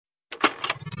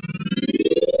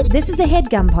This is a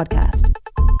HeadGum podcast.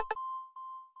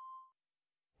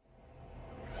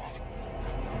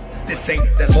 This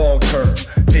ain't that long-term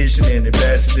vision and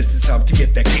invest. This is time to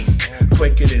get that cake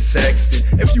quicker than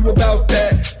Sexton. If you about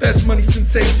that fast money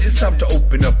sensation, it's time to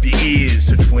open up your ears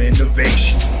to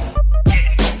Twinnovation.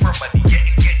 Getting Oprah money,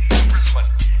 getting Oprah's money.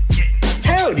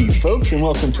 Howdy, folks, and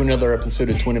welcome to another episode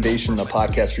of Twinnovation, the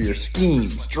podcast for your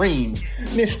schemes, dreams,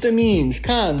 misdemeans,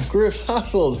 cons, grifts,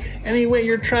 hustles. Any way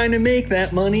you're trying to make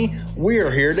that money,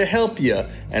 we're here to help you.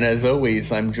 And as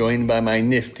always, I'm joined by my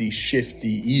nifty, shifty,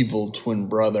 evil twin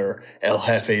brother, El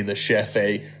Jefe the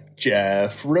Chefe,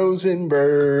 Jeff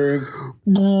Rosenberg.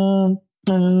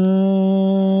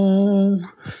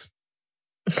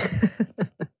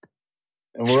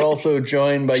 And we're also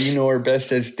joined by, you know her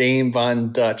best as Dame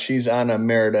Von Dutch. She's Anna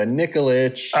Merida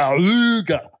Nikolic.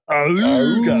 Auga.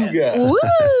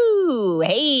 Woo!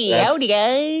 Hey, howdy,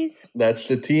 guys. That's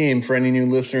the team. For any new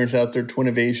listeners out there,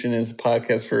 Twinnovation is a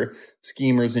podcast for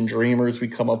schemers and dreamers. We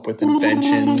come up with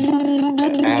inventions,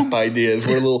 app ideas.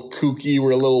 We're a little kooky.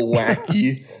 We're a little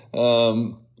wacky.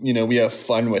 We have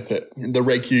fun with it. The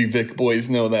Reykjavik boys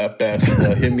know that best.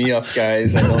 Hit me up,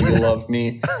 guys. I know you love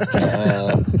me.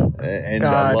 And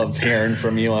I love hearing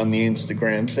from you on the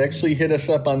Instagrams. Actually, hit us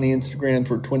up on the Instagram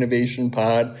for Twinnovation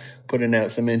Pod, putting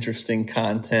out some interesting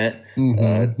content.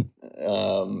 What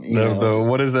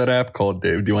is that app called,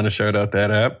 Dave? Do you want to shout out that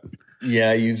app?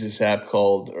 Yeah, I use this app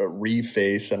called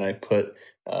Reface, and I put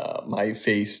my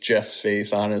face, Jeff's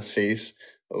face, Anna's face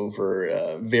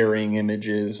over varying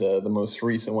images. The most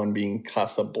recent one being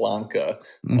Casablanca,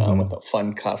 with a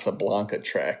fun Casablanca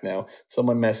track. Now,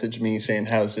 someone messaged me saying,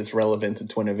 "How's this relevant to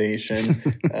Twinnovation?"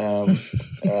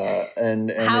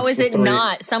 and how is it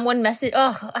not? Someone messaged.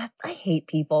 Oh, I hate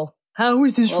people. How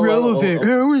is this relevant?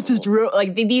 How is this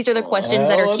like? These are the questions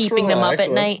that are keeping them up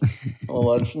at night. Well,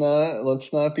 let's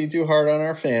not be too hard on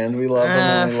our fans. We love them,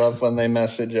 and we love when they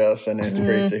message us, and it's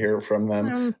great to hear from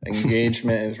them.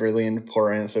 Engagement is really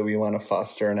important, so we want to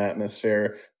foster an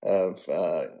atmosphere of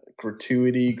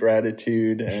gratuity,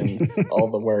 gratitude, and all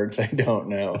the words I don't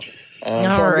know. So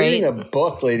I'm reading a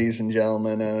book, ladies and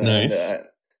gentlemen, nice.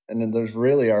 And then there's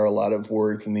really are a lot of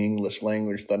words in the English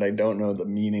language that I don't know the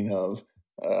meaning of.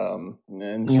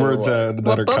 Words that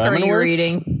what are book common are you words?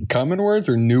 reading? Common words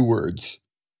or new words?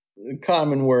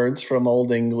 Common words from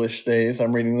old English days.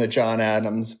 I'm reading the John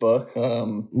Adams book.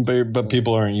 But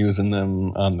people aren't using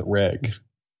them on the reg.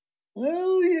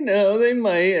 Well, they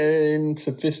might in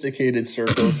sophisticated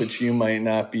circles, but you might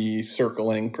not be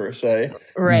circling per se.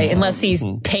 Right, unless he's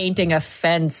painting a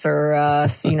fence or,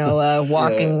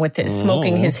 walking with it,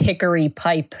 smoking his hickory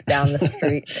pipe down the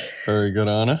street. Very good,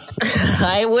 Anna.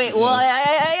 I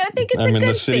think it's a good thing. I'm in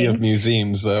the city of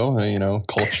museums, though,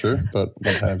 culture, but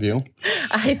what have you.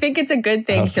 I think it's a good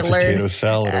thing How's to the learn. Potato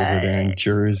salad over there in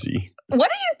Jersey. What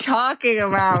are you talking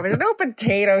about? There's no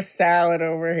potato salad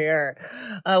over here.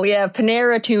 We have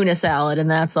Panera tuna salad, and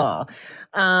that's all.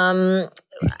 I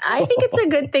think it's a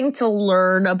good thing to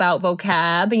learn about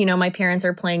vocab. My parents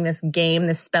are playing this game,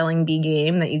 this spelling bee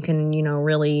game that you can,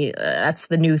 really, that's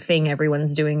the new thing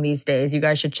everyone's doing these days. You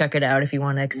guys should check it out if you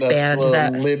want to expand that's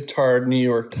that. Libtard New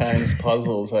York Times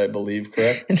puzzles, I believe,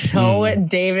 correct? No,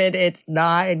 David, it's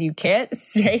not, and you can't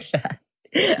say that.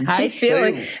 I feel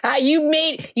like you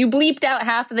bleeped out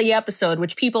half of the episode,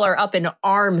 which people are up in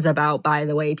arms about, by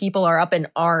the way. People are up in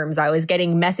arms. I was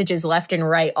getting messages left and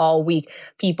right all week.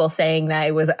 People saying that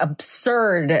it was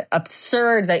absurd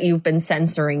that you've been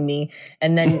censoring me.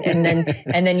 And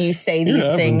then you say these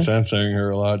things. I've been censoring her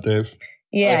a lot, Dave.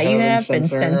 Yeah, you have been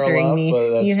censoring me.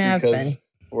 You have been.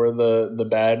 We're the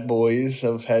bad boys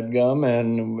of HeadGum,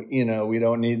 and we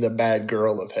don't need the bad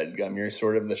girl of HeadGum. You're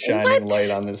sort of the shining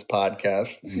light on this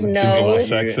podcast. No, seems a little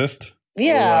sexist.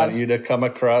 Yeah, we want you to come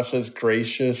across as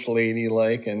gracious,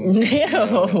 ladylike, and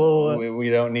we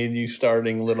don't need you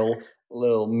starting little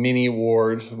mini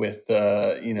wars with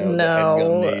the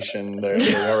HeadGum Nation.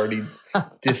 They already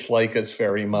dislike us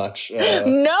very much.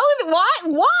 No, what?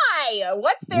 Why?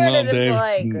 What's there to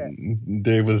dislike?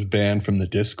 Dave was banned from the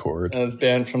Discord. I was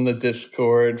banned from the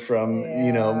Discord from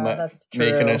making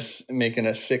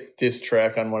a sick diss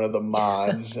track on one of the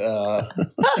mods.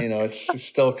 It's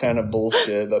still kind of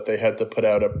bullshit that they had to put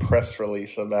out a press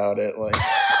release about it.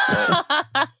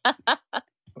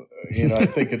 I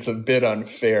think it's a bit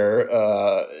unfair.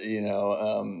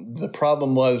 The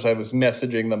problem was I was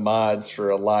messaging the mods for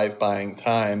a live buying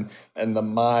time, and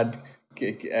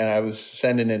I was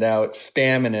sending it out,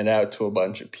 spamming it out to a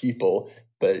bunch of people.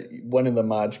 But one of the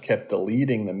mods kept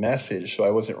deleting the message, so I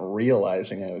wasn't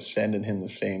realizing I was sending him the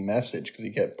same message because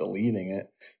he kept deleting it.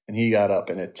 And he got up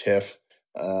in a tiff.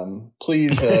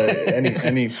 Please,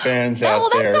 any fans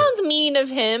out that there. sounds mean of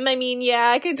him. I mean, yeah,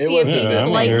 I could see it being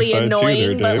slightly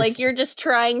annoying, but like you're just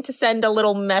trying to send a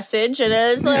little message, and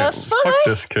it's like, fuck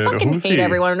this kid. I fucking hate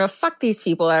everyone. No, fuck these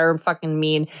people that are fucking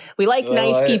mean. We like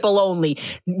nice people only.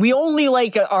 We only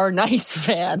like our nice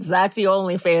fans. That's the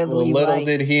only fans we like. Little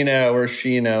did he know or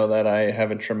she know that I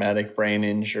have a traumatic brain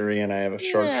injury and I have a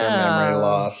short-term memory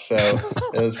loss. So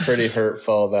it was pretty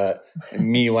hurtful that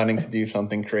me wanting to do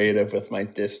something creative with my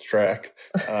diss track,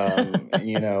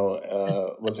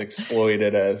 was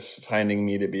exploited as finding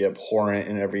me to be abhorrent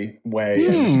in every way.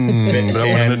 Is that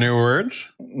one of the new words?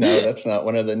 No, that's not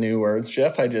one of the new words,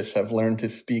 Jeff. I just have learned to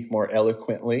speak more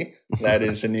eloquently. That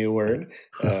is a new word.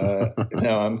 No,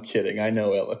 I'm kidding. I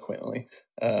know eloquently.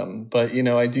 But,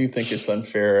 I do think it's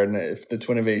unfair. And if the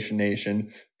Twinnovation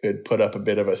Nation could put up a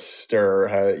bit of a stir,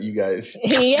 how you guys...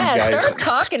 start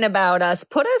talking about us.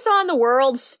 Put us on the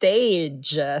world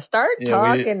stage. Start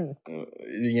talking.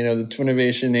 The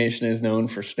Twinnovation Nation is known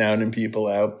for snouting people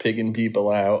out, pigging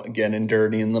people out, getting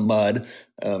dirty in the mud.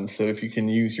 So if you can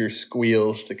use your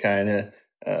squeals to kind of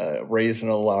raise an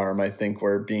alarm, I think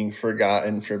we're being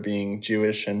forgotten for being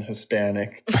Jewish and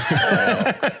Hispanic.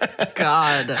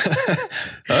 God.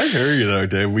 I hear you though,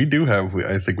 Dave.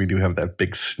 I think we do have that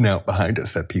big snout behind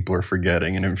us that people are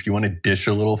forgetting. And if you want to dish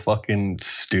a little fucking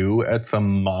stew at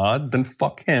some mod, then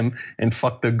fuck him and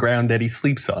fuck the ground that he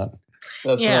sleeps on.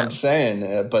 That's what I'm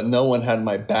saying, but no one had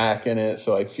my back in it,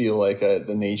 so I feel like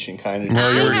the nation kind of.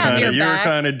 Well, you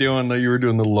were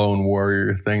doing the lone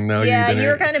warrior thing, though. Yeah, you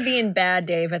were kind of being bad,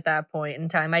 Dave, at that point in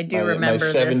time. I do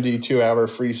remember my 72-hour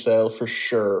freestyle for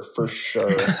sure.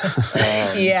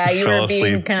 You were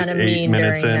being kind of mean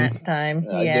during that time.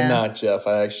 I did not, Jeff.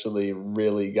 I actually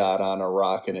really got on a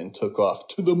rocket and took off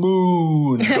to the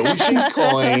moon.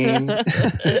 Dogecoin,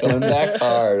 going back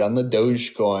hard on the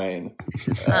Dogecoin.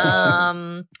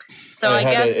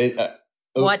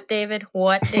 What, David? I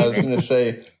was going to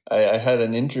say, I had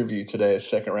an interview today, a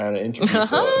second round of interview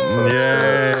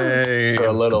for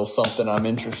a little something I'm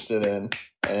interested in.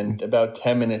 And about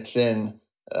 10 minutes in,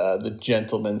 the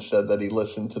gentleman said that he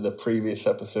listened to the previous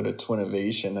episode of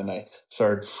Twinnovation, and I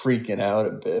started freaking out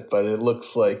a bit. But it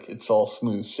looks like it's all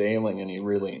smooth sailing, and he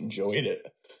really enjoyed it.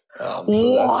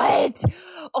 What?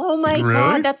 Oh my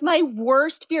God, that's my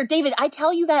worst fear. David, I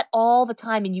tell you that all the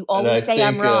time and you always say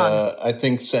I'm wrong. I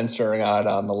think censoring out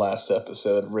on the last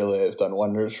episode really has done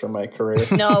wonders for my career.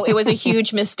 No, it was a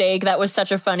huge mistake. That was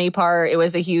such a funny part. It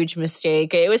was a huge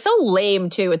mistake. It was so lame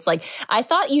too. It's like, I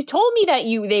thought you told me that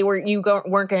you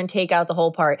weren't going to take out the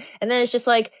whole part. And then it's just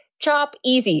like, chop,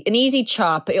 an easy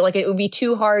chop. It would be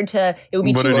too hard to. It would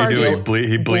be what too hard to.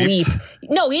 He bleeped?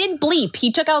 No, he didn't bleep.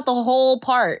 He took out the whole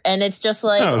part, and it's just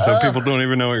like. Oh, so people don't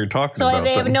even know what you're talking about. So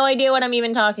they have no idea what I'm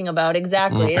even talking about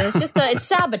exactly. And it's just it's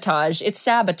sabotage. It's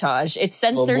sabotage. It's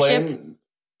censorship.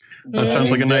 That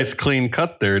sounds like a nice clean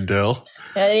cut there, Dill.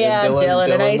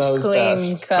 Dylan, a nice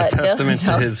clean cut. A testament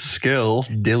to his skill,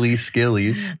 Dilly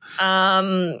Skillies.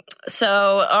 So,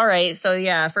 all right. So,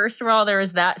 yeah, first of all, there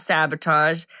was that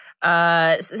sabotage.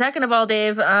 Second of all,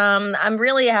 Dave, I'm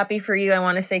really happy for you. I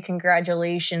want to say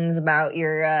congratulations about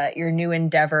your new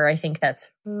endeavor. I think that's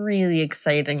really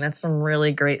exciting. That's some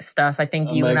really great stuff. I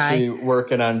think I'm actually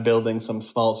working on building some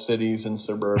small cities in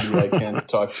suburbia. I can't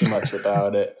talk too much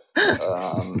about it.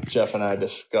 Jeff and I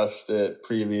discussed it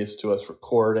previous to us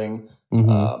recording.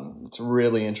 It's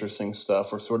really interesting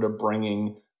stuff. We're sort of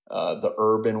bringing the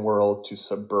urban world to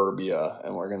suburbia,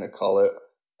 and we're going to call it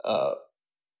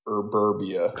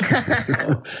Urburbia.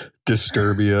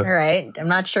 Disturbia. All right. I'm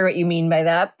not sure what you mean by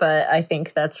that, but I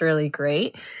think that's really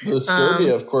great.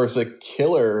 Disturbia, of course, a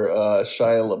killer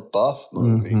Shia LaBeouf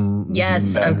movie.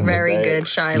 Yes, a very good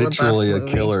Shia LaBeouf movie. Literally a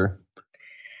killer.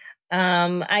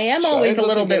 I am always a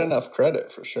little bit get enough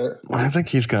credit for sure. I think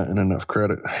he's gotten enough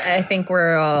credit. I think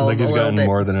we're all. I think he's gotten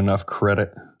more than enough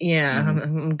credit. Yeah,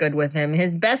 I'm good with him.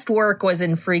 His best work was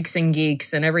in Freaks and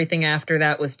Geeks, and everything after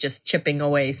that was just chipping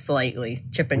away slightly.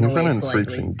 He's not in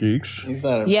Freaks and Geeks. He's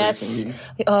not in Freaks and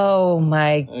Geeks. Oh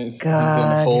my God. He's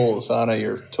in Holes. Anna,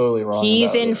 you're totally wrong.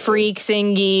 He's in Freaks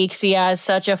and Geeks. He has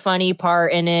such a funny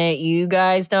part in it. You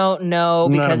guys don't know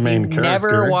because you've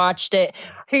never watched it.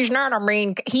 He's not a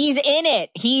main. He's in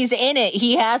it.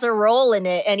 He has a role in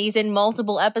it, and he's in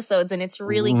multiple episodes, and it's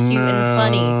really cute and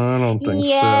funny. I don't think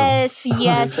yes.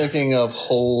 You're thinking of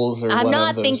Holes, or I'm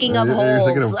not thinking of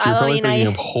Holes. You're probably thinking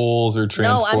of Holes or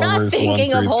Transformers. No, I'm not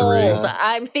thinking of Holes. 3.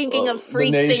 I'm thinking of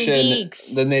Freaks and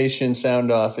Geeks. The Nation,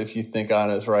 sound off if you think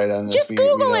Anna's right on this. Just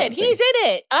Google it. He's in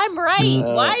it. I'm right.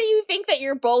 Why do you think that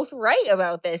you're both right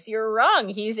about this. You're wrong.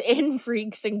 He's in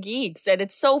Freaks and Geeks, and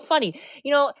it's so funny.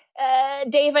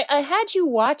 Dave, I had you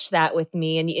watch that with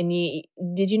me, and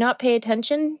did you not pay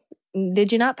attention?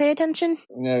 Did you not pay attention?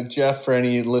 Jeff, for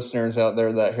any listeners out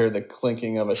there that hear the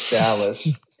clinking of a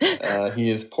chalice, he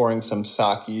is pouring some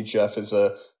sake. Jeff is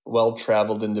a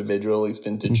well-traveled individual. He's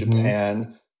been to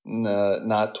Japan,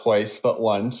 not twice, but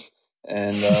once.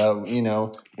 And,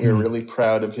 we're really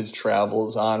proud of his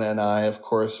travels. Anna and I, of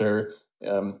course, are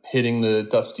hitting the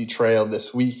dusty trail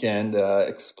this weekend,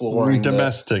 exploring.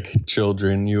 Domestic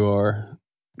children, you are.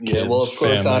 Yeah, well, of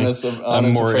course, Anna's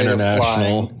I'm more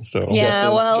international. So yeah,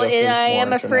 I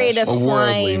am afraid of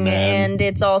flying, and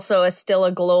it's also still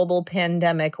a global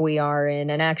pandemic we are in.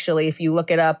 And actually, if you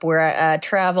look it up, where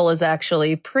travel is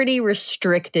actually pretty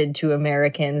restricted to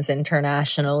Americans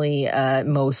internationally,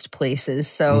 most places.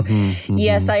 So,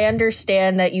 yes, I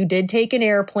understand that you did take an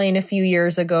airplane a few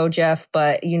years ago, Jeff.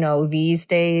 But these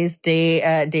days,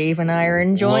 Dave and I are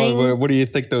enjoying. Well, what do you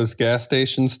think? Those gas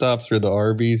station stops or the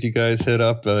RVs you guys hit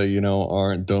up?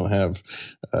 Don't have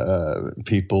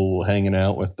people hanging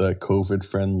out with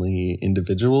COVID-friendly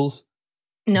individuals.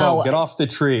 No, get off the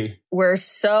tree. We're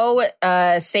so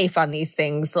safe on these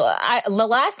things. The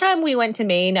last time we went to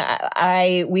Maine,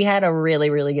 we had a really,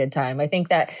 really good time. I think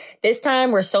that this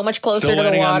time we're so much closer to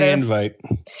the water. On the invite.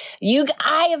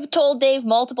 I have told Dave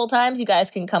multiple times you guys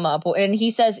can come up, and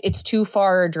he says it's too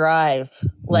far a drive.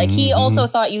 Like he also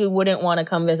thought you wouldn't want to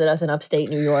come visit us in upstate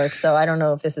New York. So I don't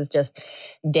know if this is just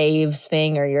Dave's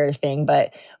thing or your thing,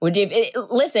 but would you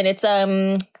listen? It's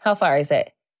how far is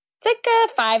it? It's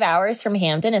like 5 hours from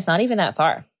Hampton. It's not even that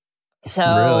far. So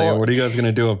really, what are you guys going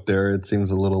to do up there? It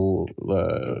seems a little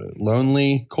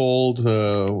lonely, cold.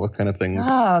 What kind of things?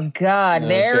 Oh God,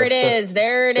 there it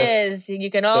is. You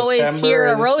can always hear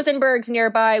a Rosenberg's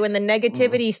nearby when the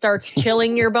negativity starts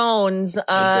chilling your bones.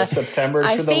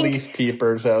 September's for the leaf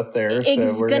peepers out there.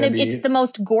 It's the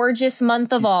most gorgeous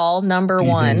month of all. Number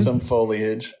one, some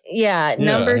foliage. Yeah.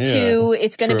 Number two,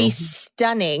 it's going to be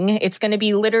stunning. It's going to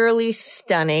be literally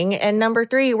stunning. And number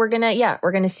three, we're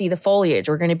gonna see the foliage.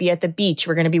 We're going to be at the beach.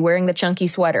 We're going to be wearing the chunky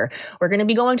sweater. We're going to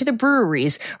be going to the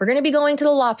breweries. We're going to be going to the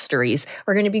lobsteries.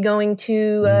 We're going to be going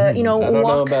to, I don't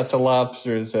know about the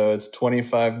lobsters, though. It's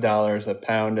 $25 a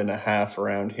pound and a half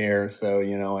around here. So,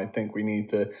 I think we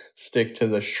need to stick to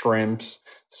the shrimps,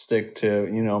 stick to,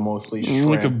 mostly shrimp.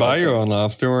 You could buy your own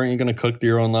lobster. Weren't you going to cook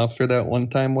your own lobster that one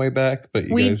time way back? But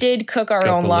we did cook our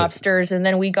own lobsters, and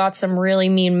then we got some really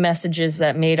mean messages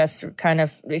that made us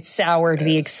it soured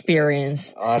the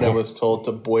experience. Anna was told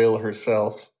to boil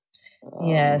herself.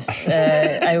 Yes,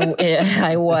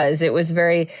 I was. It was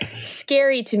very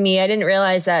scary to me. I didn't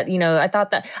realize that, I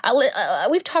thought that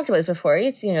we've talked about this before.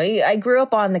 It's, I grew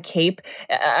up on the Cape.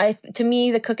 To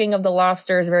me, the cooking of the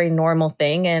lobster is a very normal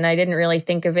thing. And I didn't really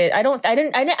think of it. I've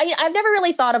never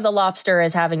really thought of the lobster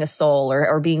as having a soul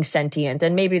or being sentient.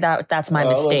 And maybe that's my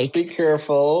mistake. Let's be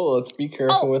careful.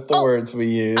 With the words we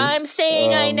use. I'm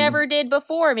saying I never did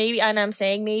before. I'm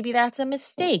saying maybe that's a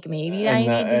mistake. Maybe I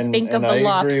need to think of the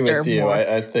lobster.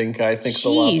 I think the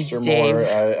lobster more.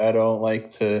 I don't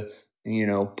like to,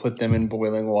 put them in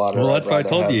boiling water. Well, that's why I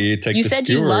told you. You take the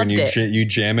skewer and you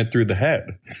jam it through the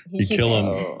head. You kill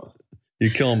them. You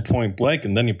kill them point blank,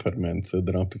 and then you put them in, so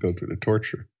they don't have to go through the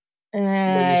torture. But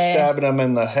you're stabbing them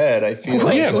in the head. I feel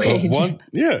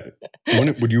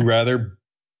would you rather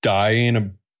die in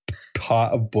a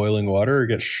pot of boiling water or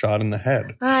get shot in the head?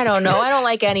 I don't know. I don't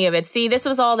like any of it. See, this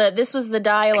was the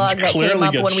dialogue that came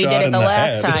up when we did it the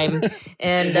last time,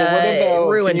 and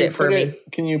ruined it for me.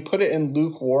 Can you put it in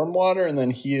lukewarm water and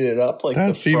then heat it up?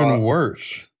 That's even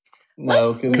worse.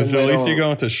 No, because at least you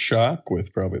go into shock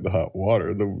with probably the hot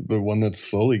water. The one that's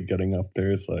slowly getting up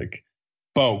there is like,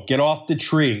 Bo, get off the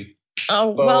tree. Oh,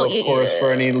 well, of course,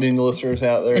 for any listeners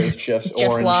out there, it's Jeff's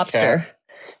orange lobster.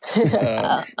 He's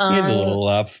a little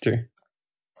lobster.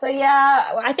 So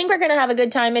yeah, I think we're going to have a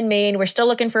good time in Maine. We're still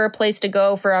looking for a place to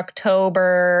go for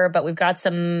October, but we've got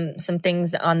some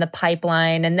things on the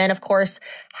pipeline. And then, of course,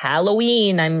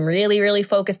 Halloween. I'm really, really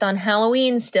focused on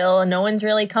Halloween still. No one's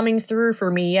really coming through for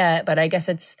me yet, but I guess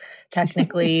it's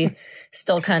technically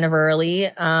still kind of early.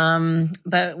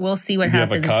 But we'll see what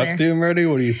happens. You have a costume ready?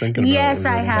 What are you thinking about? Yes,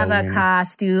 I have a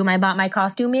costume. I bought my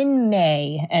costume in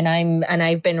May, and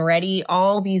I've been ready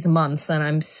all these months, and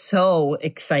I'm so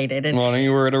excited. And why don't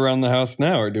you wear it around the house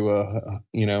now, or do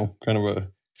kind of a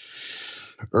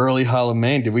early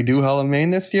Halloween? Did we do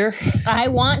Halloween this year? I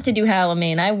want to do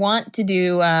Halloween. I wanted to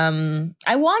do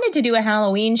a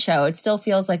Halloween show. It still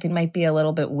feels like it might be a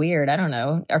little bit weird. I don't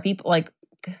know. Are people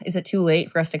is it too late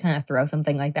for us to kind of throw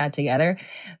something like that together?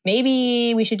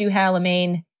 Maybe we should do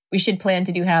Halloween We should plan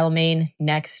to do Halloween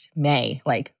next May,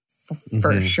 like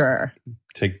for sure.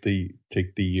 Take the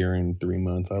year in 3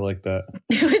 months. I like that.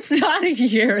 It's not a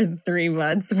year and 3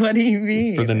 months. What do you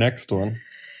mean? For the next one.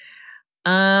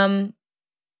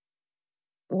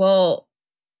 Well,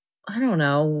 I don't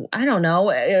know.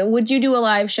 Would you do a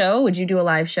live show? Would you do a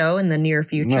live show in the near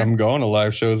future? I'm going to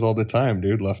live shows all the time,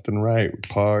 dude. Left and right.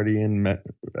 Partying.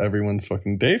 Everyone's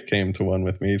fucking... Dave came to one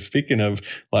with me. Speaking of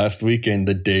last weekend,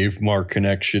 the Dave Mark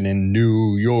Connection in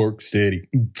New York City.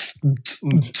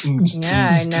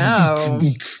 Yeah, I know.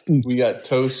 We got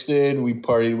toasted. We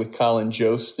partied with Colin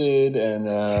Joested. And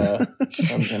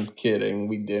I'm kidding.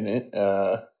 We didn't.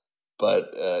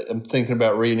 But I'm thinking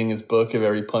about reading his book, A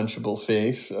Very Punchable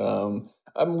Face. I'm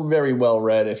very well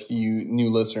read. If you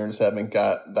new listeners haven't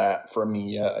got that from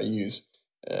me yet, I use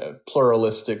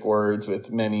pluralistic words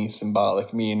with many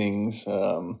symbolic meanings.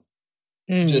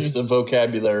 Just a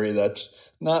vocabulary that's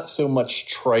not so much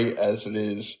trite as it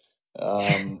is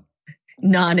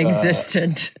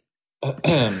non-existent.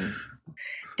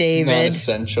 David.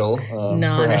 Non-essential.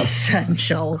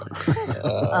 Non-essential.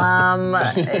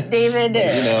 David.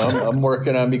 I'm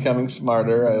working on becoming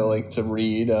smarter. I like to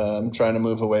read. I'm trying to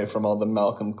move away from all the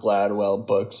Malcolm Gladwell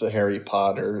books, the Harry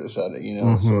Potters, that,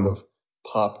 sort of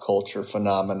pop culture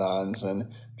phenomenons,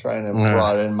 and trying to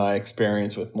broaden my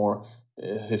experience with more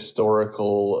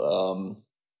historical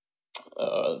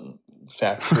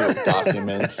factual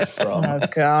documents from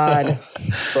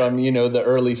from the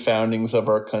early foundings of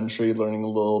our country, learning a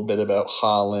little bit about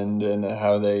Holland and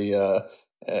how they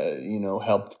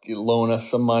helped loan us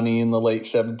some money in the late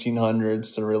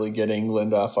 1700s to really get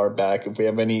England off our back. If we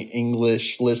have any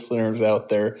English listeners out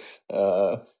there,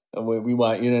 we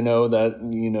want you to know that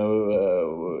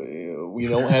we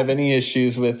don't have any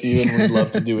issues with you, and we'd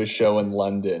love to do a show in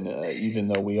London, even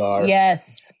though we are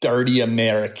dirty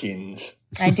Americans.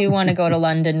 I do want to go to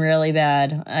London really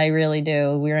bad. I really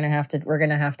do. We're gonna have to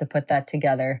put that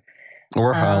together.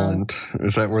 Or Holland.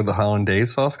 Is that where the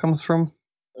hollandaise sauce comes from?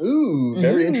 Ooh,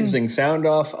 very interesting. Sound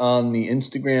off on the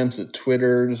Instagrams, the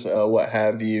Twitters, what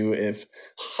have you. If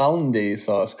hollandaise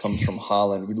sauce comes from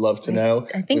Holland, we'd love to know.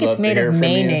 I think it's made of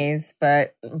mayonnaise,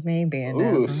 but maybe.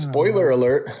 Ooh, spoiler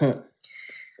alert.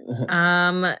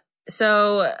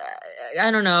 So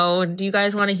I don't know. Do you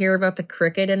guys want to hear about the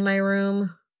cricket in my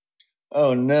room?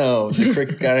 Oh no, the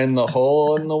cricket got in the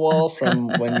hole in the wall from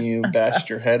when you bashed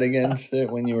your head against it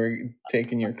when you were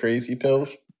taking your crazy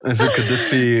pills? Could this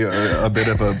be a bit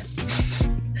of a...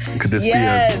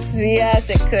 Yes,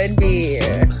 it could be.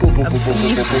 A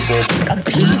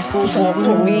beef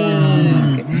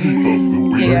week.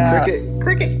 Yeah.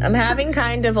 Cricket. I'm having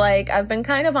I've been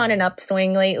kind of on an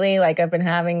upswing lately. Like I've been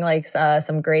having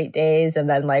some great days, and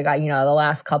then the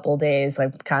last couple days,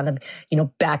 kind of,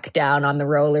 back down on the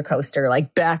roller coaster,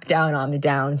 back down on the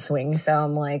downswing. So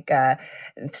I'm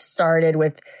it started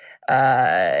with,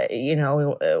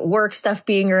 work stuff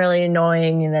being really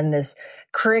annoying. And then this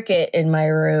cricket in my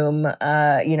room,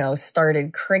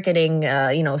 started cricketing,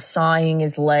 sawing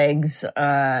his legs,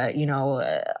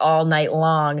 all night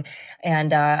long.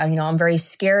 And, I'm very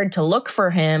scared to look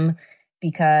for him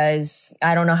because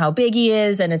I don't know how big he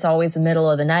is. And it's always the middle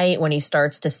of the night when he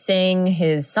starts to sing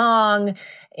his song.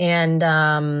 And,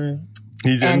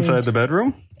 he's inside the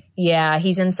bedroom? Yeah,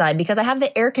 he's inside because I have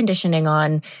the air conditioning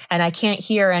on and I can't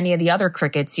hear any of the other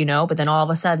crickets, but then all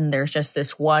of a sudden there's just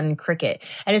this one cricket.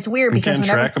 And it's weird because you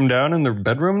can't track him down in the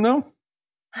bedroom though?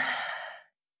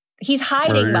 He's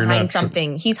hiding behind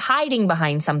something. He's hiding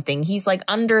behind something. He's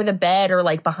under the bed or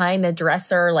behind the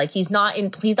dresser. He's not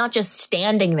just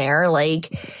standing there.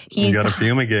 He's you gotta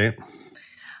fumigate.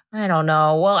 I don't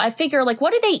know. Well, I figure,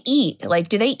 what do they eat?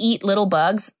 Do they eat little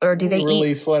bugs or do they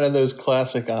release one of those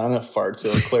classic Anna farts?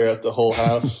 It'll clear out the whole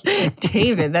house.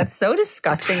 David, that's so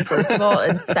disgusting, first of all.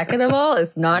 And second of all,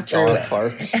 it's not true. Dog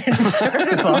farts. And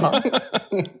third of all,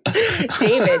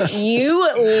 David, you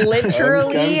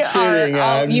literally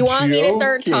are. You want me to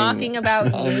start talking about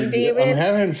you, David? I'm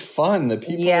having fun. The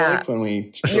people like when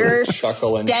we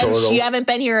chuckle and stench. chortle. You haven't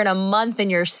been here in a month and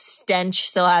your stench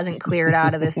still hasn't cleared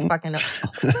out of this fucking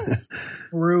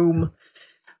room.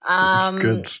 It's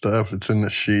good stuff. It's in the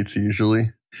sheets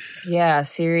usually. Yeah,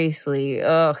 seriously.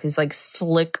 Ugh, his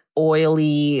slick,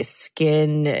 oily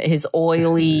skin. His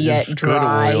oily yet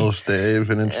dry. Good oils,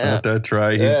 Dave, and it's not that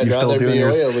dry. Yeah, you still doing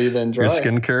oily than dry. Your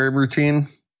skincare routine?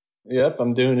 Yep,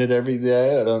 I'm doing it every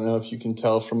day. I don't know if you can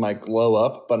tell from my glow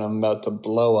up, but I'm about to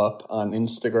blow up on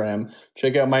Instagram.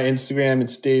 Check out my Instagram.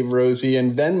 It's Dave Rosie,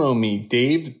 and Venmo me,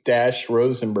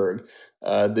 Dave-Rosenberg.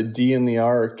 The D and the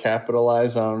R are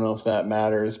capitalized. I don't know if that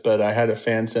matters, but I had a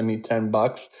fan send me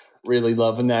 $10 really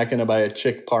loving that. Going to buy a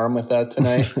chick parm with that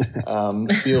tonight.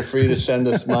 Feel free to send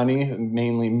us money,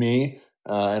 mainly me,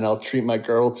 and I'll treat my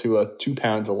girl to 2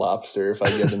 pounds of lobster if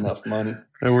I get enough money.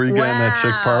 And where are you getting that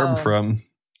chick parm from?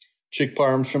 Chick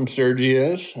parm's from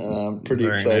Sergio's. I'm pretty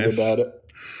excited about it.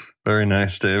 Very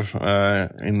nice, Dave.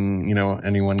 And,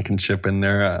 anyone can chip in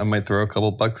there. I might throw a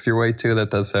couple bucks your way, too.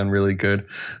 That does sound really good.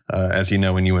 As you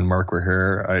know, when you and Mark were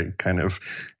here, I kind of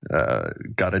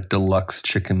got a deluxe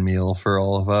chicken meal for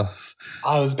all of us.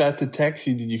 I was about to text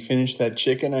you. Did you finish that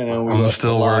chicken? I know I'm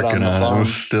still working on it. I'm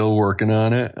still working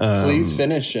on it. Please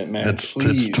finish it, man. It's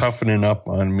Please. toughening up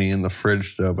on me in the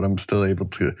fridge, though, but I'm still able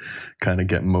to kind of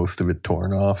get most of it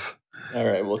torn off. All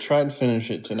right, we'll try and finish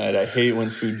it tonight. I hate when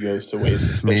food goes to waste,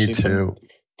 especially Me too. Some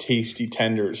tasty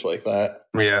tenders like that.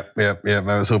 Yeah.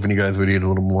 I was hoping you guys would eat a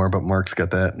little more, but Mark's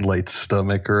got that light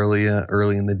stomach early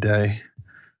in the day.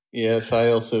 Yes, I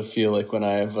also feel like when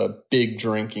I have a big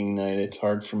drinking night, it's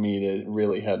hard for me to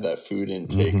really have that food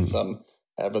intake because I'm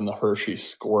having the Hershey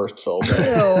squirts all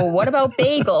day. Ew, what about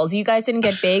bagels? You guys didn't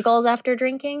get bagels after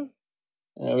drinking?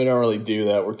 We don't really do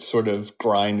that. We're sort of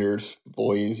grinders,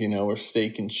 boys. We're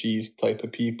steak and cheese type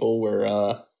of people. We're,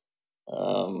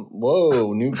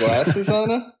 whoa, new glasses on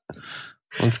it?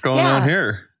 What's going on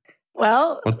here?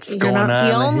 Well, you're not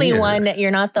the only one.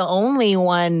 You're not the only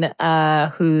one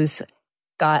who's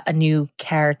got a new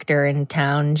character in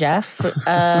town, Jeff.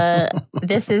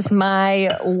 This is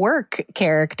my work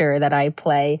character that I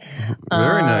play.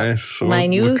 Very nice. My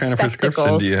new what kind spectacles. Of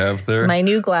prescription do you have there? My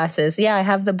new glasses. Yeah, I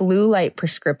have the blue light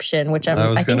prescription, which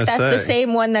I think that's the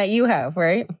same one that you have,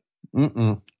 right?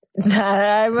 No.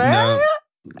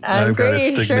 I'm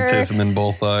pretty got astigmatism in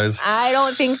both eyes. I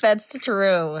don't think that's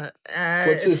true.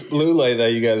 What's this blue light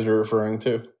that you guys are referring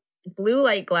to? Blue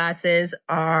light glasses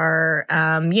are,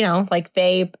 like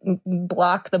they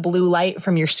block the blue light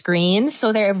from your screen.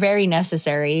 So they're very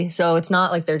necessary. So it's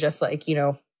not like they're just like,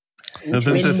 Isn't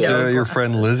this your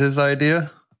friend Liz's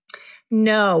idea?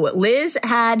 No, Liz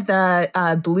had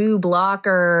the blue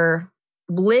blocker.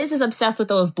 Liz is obsessed with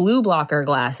those blue blocker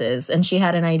glasses. And she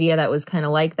had an idea that was kind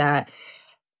of like that.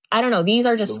 I don't know. These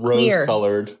are just clear.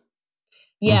 Rose-colored.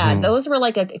 Yeah, those were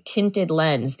like a tinted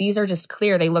lens. These are just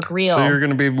clear. They look real. So you're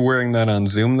going to be wearing that on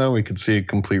Zoom, though? We could see a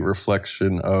complete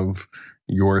reflection of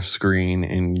your screen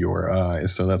in your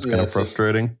eyes. So that's kind of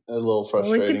frustrating. A little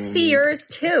frustrating. We could see yours,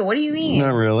 too. What do you mean?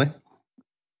 Not really.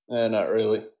 Not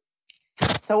really.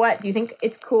 So what? Do you think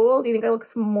it's cool? Do you think it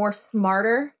looks more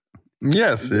smarter?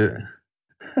 Yes.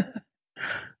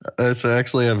 It's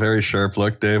actually a very sharp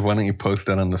look, Dave. Why don't you post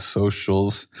that on the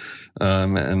socials?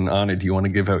 And Anna, do you want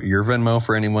to give out your Venmo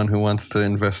for anyone who wants to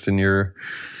invest in your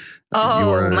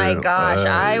my gosh,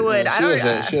 I would. I don't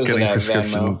know. Getting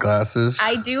prescription glasses.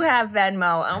 I do have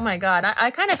Venmo. Oh my God.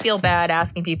 I kind of feel bad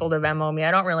asking people to Venmo me.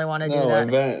 I don't really want to do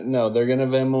that. No, they're going to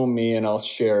Venmo me and I'll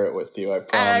share it with you. I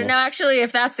promise. No, actually,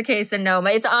 if that's the case, then no.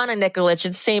 It's Anna Nikolic.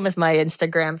 It's same as my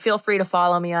Instagram. Feel free to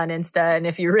follow me on Insta. And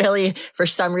if you really, for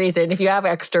some reason, if you have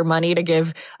extra money to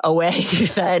give away,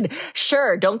 then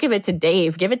sure, don't give it to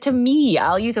Dave. Give it to me.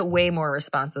 I'll use it way more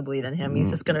responsibly than him. He's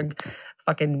just going to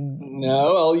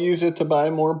No, I'll use it to buy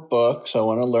more books. I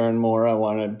want to learn more. I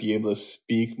want to be able to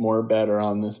speak more better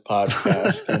on this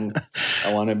podcast. And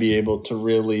I want to be able to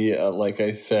really, like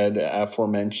I said,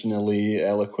 aforementionedly,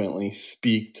 eloquently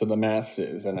speak to the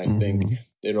masses. And I think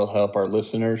it'll help our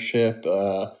listenership.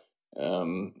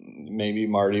 Maybe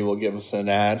Marty will give us an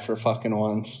ad for fucking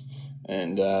once.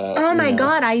 And oh my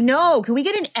God, I know. Can we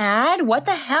get an ad? What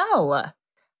the hell?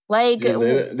 Like,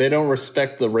 they don't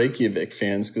respect the Reykjavik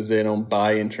fans because they don't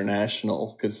buy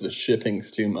international because the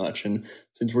shipping's too much. And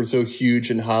since we're so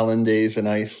huge in Hollandaise and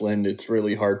Iceland, it's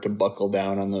really hard to buckle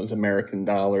down on those American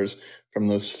dollars from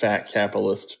those fat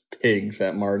capitalist pigs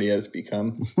that Marty has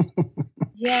become.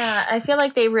 Yeah, I feel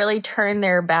like they really turn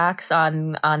their backs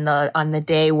on the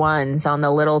day ones, on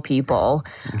the little people.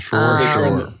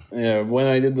 Sure. Yeah, when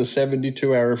I did the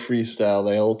 72-hour freestyle,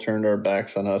 they all turned our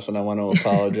backs on us, and I want to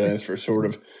apologize for sort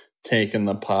of taking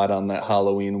the pot on that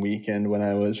Halloween weekend when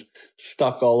I was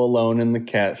stuck all alone in the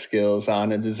Catskills.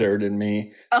 Anna deserted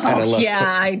me. Oh,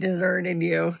 yeah, I deserted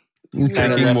you.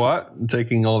 Taking what?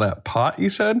 Taking all that pot, you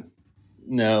said?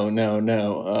 No.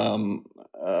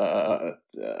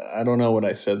 I don't know what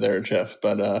I said there, Jeff,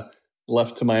 but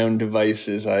left to my own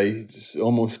devices, I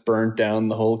almost burnt down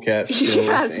the whole Catskills.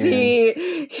 Yeah,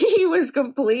 see, he was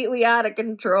completely out of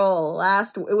control.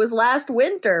 It was last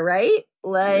winter, right?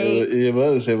 Like it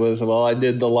was. Well, I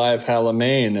did the live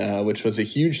Halloween, which was a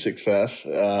huge success.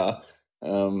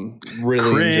 Really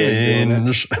cringe.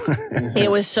 enjoyed doing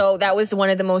it. That was one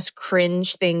of the most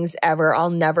cringe things ever. I'll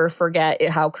never forget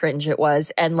how cringe it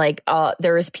was. And like,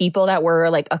 there was people that were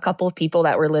like a couple of people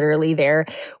that were literally there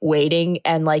waiting.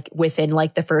 And like within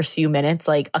like the first few minutes,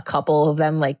 like a couple of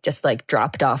them like just like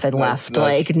dropped off and left,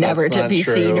 like never to be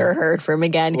seen or heard from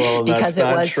again because it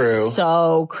was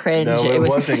so cringe. No, it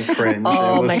wasn't cringe.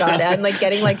 Oh my God. I'm like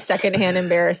getting like secondhand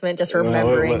embarrassment just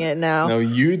remembering it now. No,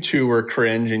 you two were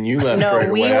cringe and you left. No,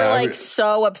 right we away. were like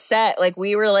so upset. Like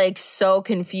we were like so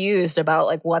confused about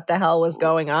like what the hell was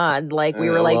going on. Like we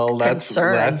were like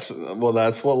concerned.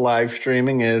 That's what live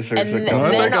streaming is. There's and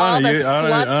then all the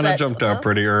sluts Anna jumped out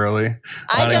pretty early.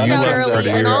 I jumped out early,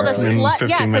 and all the sluts.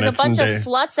 Yeah, because a bunch of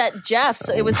sluts at Jeff's.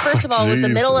 It was first of all, it was the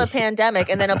middle of the pandemic,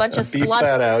 and then a bunch of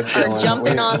sluts are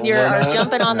jumping on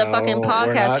the fucking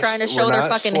podcast trying to show their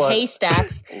fucking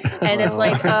haystacks, and it's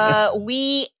like,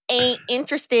 we ain't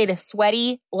interested,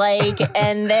 sweaty, like,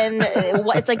 and then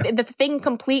it's like the thing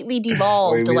completely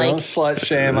devolved. We like, don't slut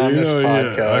shame on this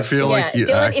podcast. Yeah. I feel like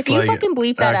Dylan, if you fucking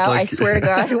bleep that out, I swear to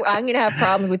God, I'm gonna have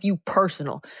problems with you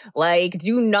personal. Like,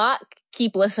 do not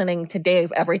keep listening to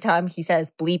Dave every time he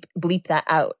says bleep that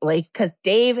out, like, because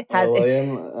Dave has. I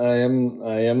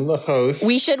am the host.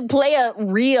 We should play a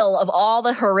reel of all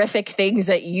the horrific things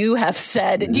that you have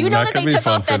said. Do you know that they took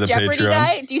off that Jeopardy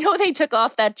guy? Do you know they took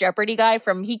off that Jeopardy guy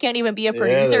from? He can't even be a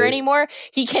producer anymore.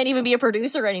 He can't even be a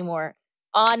producer anymore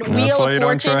on Wheel of Fortune. That's why you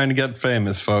don't try and get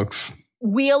famous, folks.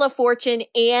 Wheel of Fortune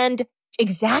and.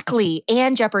 Exactly.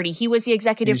 And Jeopardy. He was the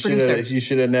executive producer. He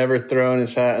should have never thrown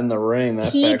his hat in the ring.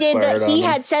 He did that. He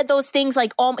had said those things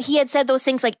like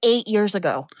 8 years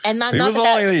ago. And he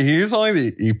was only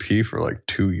the EP for like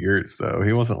 2 years though.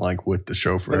 He wasn't like with the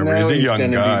show forever. He's a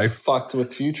young guy. Be fucked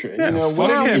with Future. Yeah,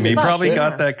 fuck him. He probably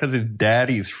got that because his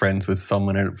daddy's friends with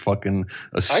someone at fucking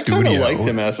a studio. I kind of liked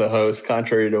him as a host,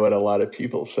 contrary to what a lot of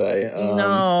people say.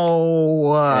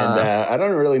 No. And I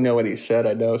don't really know what he said.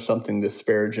 I know something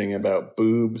disparaging about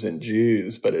boobs and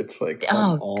Jews, but it's like,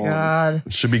 God.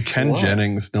 It should be Ken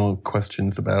Jennings. No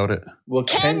questions about it. Well,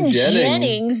 Ken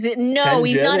Jennings? No,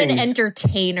 he's not an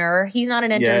entertainer. He's not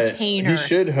an entertainer. He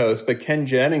should host, but Ken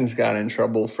Jennings got in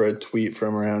trouble for a tweet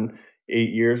from around 8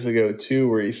 years ago too,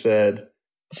 where he said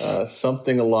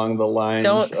something along the lines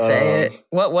Don't say it.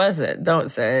 What was it? Don't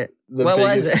say it. What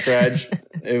was it?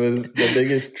 It was the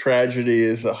biggest tragedy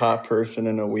is a hot person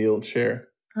in a wheelchair.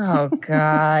 Oh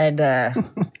God.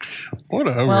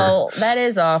 Whatever. Well, that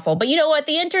is awful. But you know what?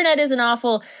 The internet is an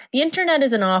awful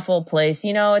place.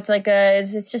 You know, it's like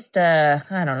it's just I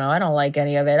don't know. I don't like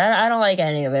any of it. I don't like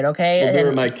any of it. Okay. Well,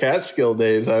 during my Catskill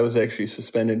days, I was actually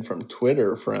suspended from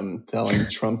Twitter from telling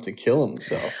Trump to kill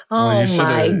himself. Oh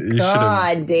my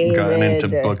God, David! Gotten into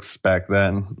books back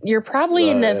then. You're probably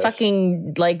in the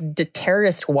fucking like the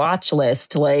terrorist watch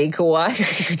list. Like, why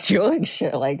are you doing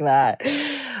shit like that?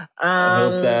 I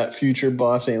hope that future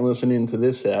boss ain't listening to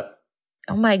this app.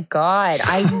 Oh my God.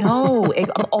 I know.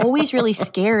 I'm always really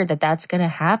scared that that's going to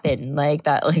happen. Like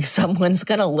that, like someone's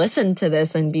going to listen to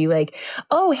this and be like,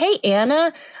 oh, hey,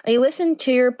 Anna, I listened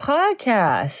to your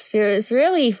podcast. It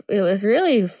was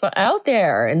really out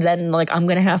there. And then like, I'm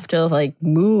going to have to like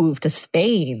move to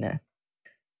Spain.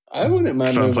 I wouldn't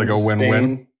mind. Sounds like a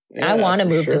win-win. Yeah, I want to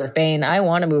move to Spain.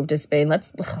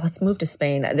 Let's move to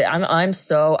Spain.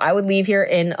 I would leave here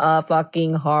in a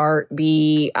fucking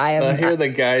heartbeat. I hear the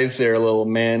guys there a little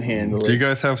manhandling. Do you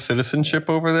guys have citizenship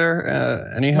over there?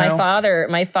 Anyhow,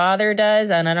 my father does,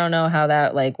 and I don't know how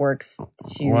that like works.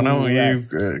 Why don't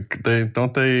you?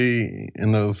 Don't they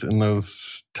in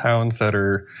those towns that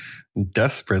are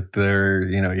desperate there,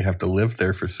 you have to live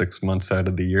there for 6 months out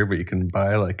of the year, but you can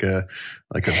buy like a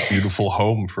beautiful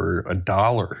home for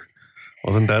 $1.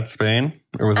 Wasn't that Spain?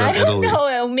 Or was that Italy? I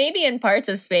don't know. Maybe in parts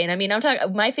of Spain. I mean, I'm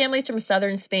talking, my family's from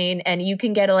southern Spain, and you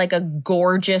can get a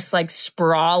gorgeous, like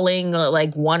sprawling,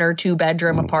 like 1 or 2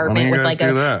 bedroom apartment with like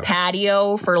a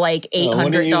patio for like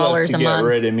 $800 a month.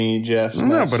 Get rid of me, Jeff.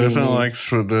 No, but isn't like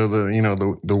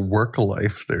the work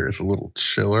life there is a little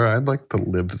chiller. I'd like to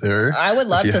live there. I would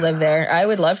love to live there. I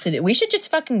would love to do. We should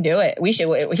just fucking do it. We should.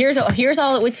 Here's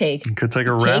all it would take. You could take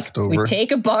a raft over. We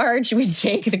take a barge. We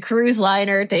take the cruise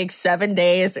liner. It takes 7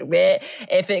 days.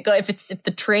 If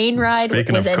the train ride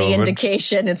was any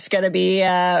indication, it's going to be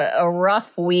a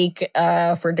rough week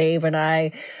for Dave and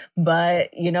I.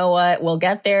 But you know what? We'll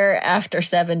get there after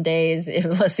 7 days,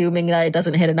 assuming that it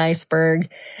doesn't hit an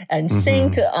iceberg and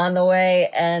sink on the way.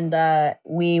 And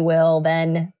we will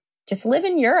then just live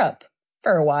in Europe.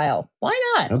 for a while. Why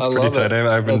not? That's pretty tight.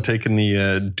 I've been taking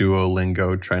the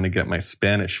Duolingo, trying to get my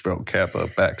Spanish vocab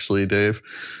up, actually, Dave.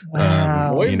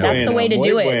 Wow. That's the way to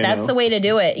do it. That's the way to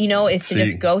do it, is to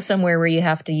just go somewhere where you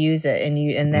have to use it.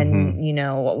 And then,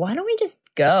 why don't we just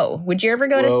go? Would you ever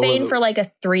go to Spain for like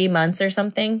 3 months or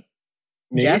something?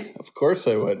 Me? Jeff? Of course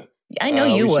I would. I know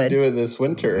you we would. should do it this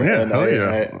winter. Yeah, and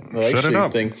I actually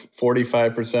think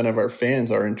 45% of our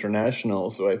fans are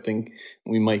international. So I think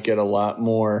we might get a lot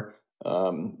more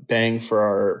bang for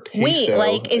our peso.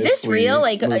 Wait, is this real?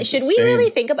 Like, should we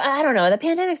really think about? I don't know. The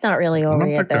pandemic's not really over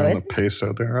yet, though. On the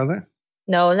peso, there are they?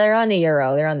 No, they're on the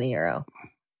euro.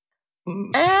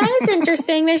 That's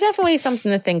interesting. There's definitely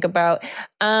something to think about.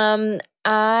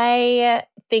 I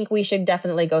think we should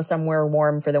definitely go somewhere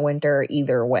warm for the winter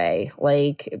either way.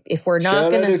 Like, if we're not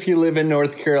going to... if you live in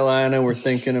North Carolina, we're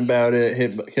thinking about it.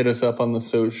 Hit us up on the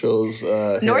socials.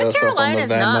 North Carolina is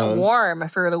not warm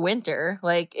for the winter.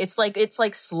 Like, it's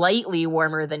slightly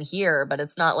warmer than here, but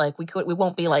it's not like we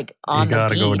won't be like on the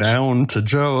beach. You gotta go down to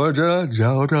Georgia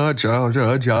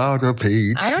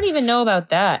Beach. I don't even know about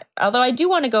that. Although I do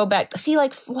want to go back. See,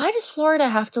 like, why does Florida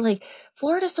have to, like...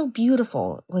 Florida's so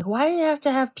beautiful. Like, why do you have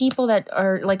to have people that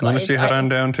are like... Why don't you head on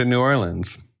down to New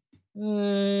Orleans?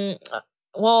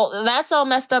 Well, that's all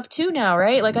messed up too now,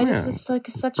 right? Like, it's like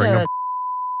such a...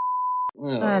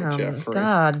 I don't know.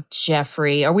 God,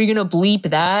 Jeffrey. Are we going to bleep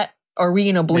that? Are we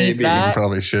going to bleep that? You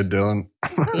probably should, Dylan.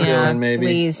 Yeah, Dylan,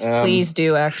 maybe. Please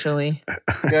do, actually.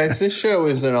 Guys, this show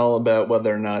isn't all about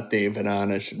whether or not Dave and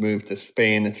Anna should move to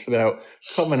Spain. It's about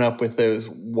coming up with those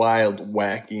wild,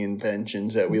 wacky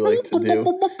inventions that we like to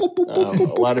do.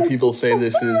 A lot of people say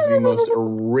this is the most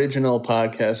original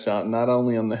podcast out, not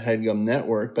only on the HeadGum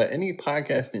Network, but any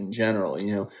podcast in general.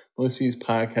 Most of these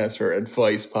podcasts are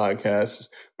advice podcasts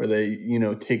where they,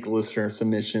 take listener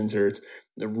submissions, or it's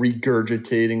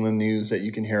regurgitating the news that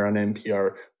you can hear on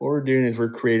NPR. What we're doing is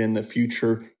we're creating the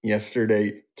future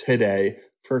yesterday, today.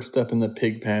 First up in the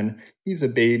pig pen, he's a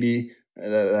baby.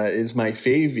 That is my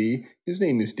favy. His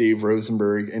name is Dave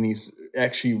Rosenberg, and he's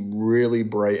actually really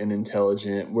bright and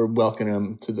intelligent. We're welcoming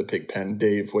him to the pig pen.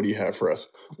 Dave, what do you have for us?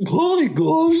 Hi,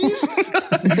 guys.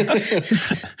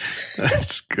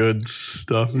 That's good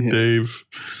stuff, Dave.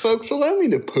 Folks, allow me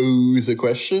to pose a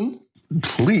question.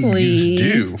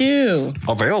 Please do.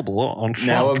 Available on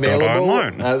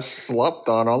Slop.online. As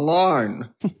Slop.online.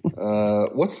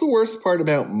 What's the worst part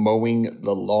about mowing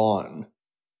the lawn?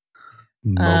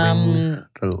 Mowing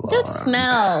the lawn. That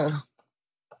smell.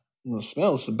 The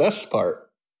smell is the best part.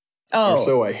 Oh. Or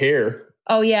so I hear.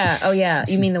 Oh, yeah.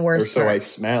 You mean the worst part. Or so I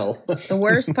smell. The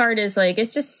worst part is, like,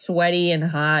 it's just sweaty and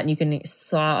hot, and you can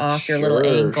saw off your little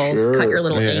ankles, cut your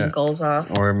little ankles off.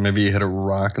 Or maybe you hit a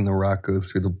rock, and the rock goes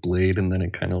through the blade, and then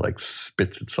it kind of, like,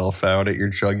 spits itself out at your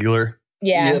jugular.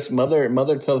 Yeah. Yes, mother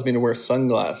tells me to wear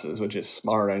sunglasses, which is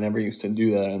smart. I never used to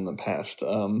do that in the past.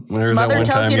 Mother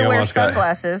tells you to wear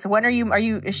sunglasses. When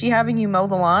is she having you mow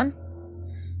the lawn?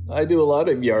 I do a lot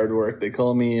of yard work. They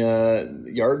call me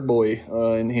yard boy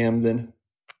in Hamden.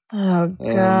 Oh,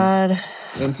 God.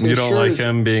 So you don't like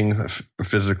him being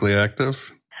physically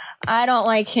active? I don't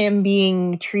like him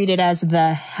being treated as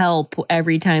the help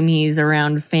every time he's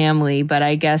around family, but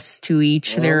I guess to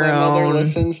each their own. My mother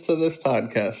listens to this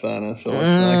podcast, Anna, so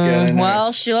let's not get in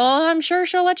well, I'm sure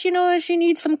she'll let you know if she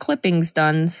needs some clippings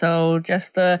done, so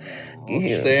just stay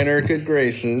in her good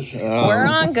graces. We're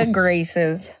on good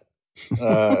graces.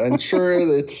 And sure,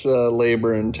 it's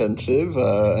labor intensive,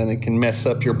 and it can mess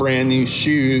up your brand new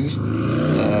shoes.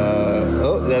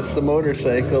 That's the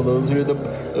motorcycle. Those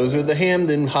are the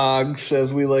Hamden hogs,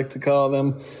 as we like to call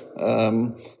them.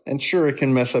 And sure, it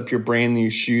can mess up your brand new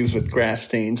shoes with grass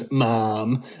stains,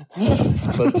 Mom.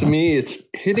 But to me, it's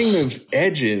hitting those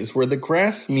edges where the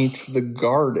grass meets the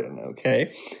garden.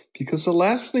 Okay. Because the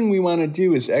last thing we want to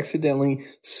do is accidentally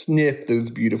snip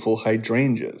those beautiful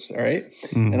hydrangeas, all right?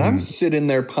 Mm-hmm. And I'm sitting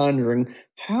there pondering,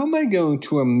 how am I going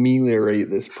to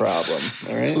ameliorate this problem,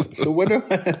 all right? So what do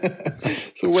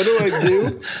I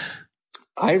do?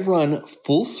 I run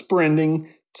full sprinting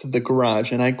to the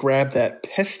garage, and I grab that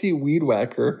pesky weed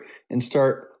whacker and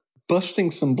start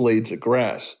busting some blades of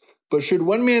grass. But should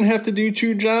one man have to do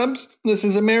two jobs? This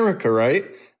is America, right?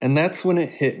 And that's when it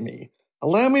hit me.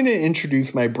 Allow me to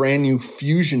introduce my brand new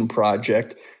fusion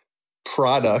project,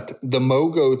 product, the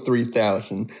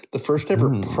MowGo-3000, the first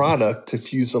ever product to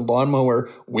fuse a lawnmower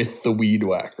with the weed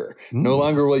whacker. No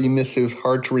longer will you miss those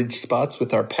hard-to-reach spots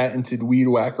with our patented weed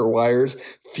whacker wires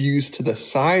fused to the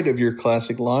side of your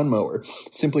classic lawnmower.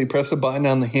 Simply press a button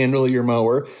on the handle of your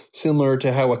mower, similar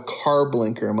to how a car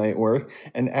blinker might work,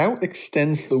 and out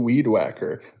extends the weed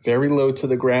whacker, very low to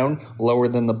the ground, lower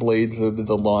than the blades of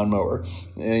the lawnmower.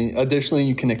 And additionally,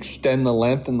 you can extend the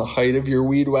length and the height of your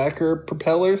weed whacker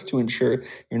propellers to ensure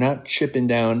you're not chipping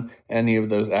down any of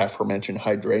those aforementioned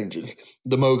hydrangeas.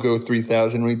 The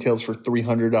MowGo-3000 retails for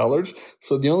 $300,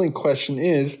 so the only question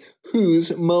is,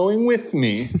 who's mowing with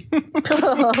me?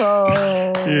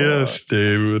 Yes,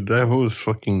 David, that was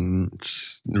fucking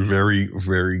very,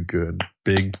 very good.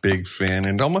 Big fan.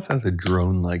 And it almost has a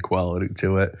drone-like quality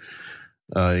to it.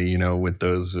 With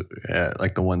those,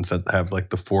 like the ones that have like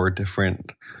the 4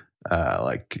 different,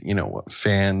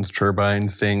 fans,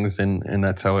 turbines, things, and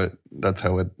that's how it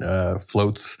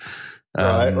floats.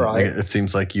 Right. It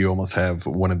seems like you almost have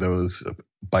one of those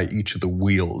by each of the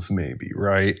wheels, maybe,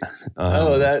 right?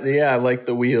 Like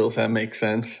the wheels. That makes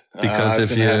sense.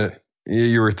 Because if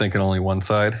you were thinking only one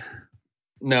side.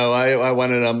 No, I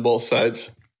want it on both sides.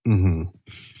 Mm-hmm.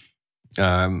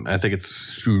 I think it's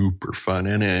super fun,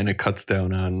 and it cuts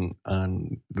down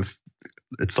on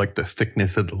it's like the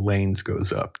thickness of the lanes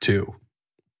goes up too.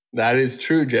 That is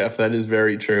true, Jeff. That is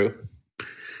very true.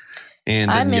 And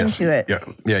I'm into it.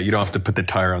 Yeah. You don't have to put the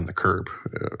tire on the curb,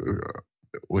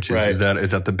 which is right.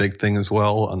 Is that the big thing as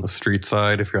well on the street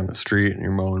side? If you're on the street and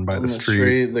you're mowing by the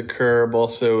street, the curb.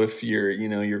 Also, if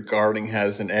your guarding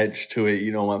has an edge to it,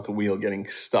 you don't want the wheel getting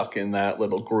stuck in that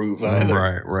little groove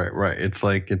either. Right. It's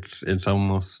like it's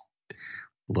almost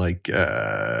like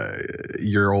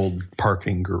your old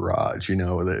parking garage,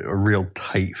 a real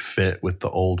tight fit with the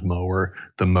old mower.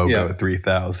 The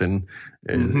MowGo-3000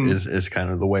 is kind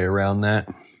of the way around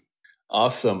that.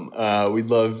 Awesome. We'd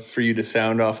love for you to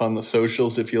sound off on the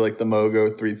socials if you like the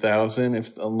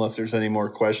MowGo-3000. Unless there's any more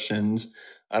questions,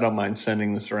 I don't mind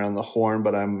sending this around the horn,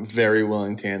 but I'm very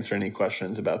willing to answer any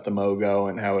questions about the MowGo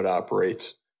and how it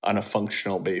operates on a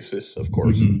functional basis, of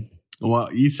course. Mm-hmm.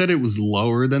 Well, you said it was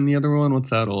lower than the other one.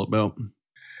 What's that all about?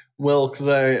 Well, because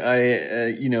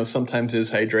I sometimes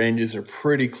those hydrangeas are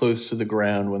pretty close to the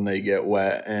ground when they get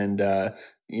wet, and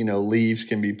leaves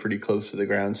can be pretty close to the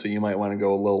ground, so you might want to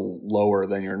go a little lower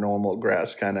than your normal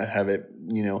grass, kind of have it,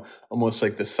 almost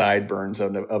like the sideburns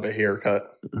of a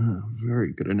haircut.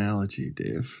 Very good analogy,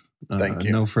 Dave. Thank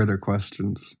you. No further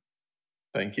questions.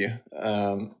 Thank you.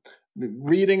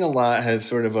 Reading a lot has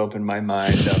sort of opened my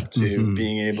mind up to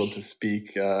being able to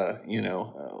speak, as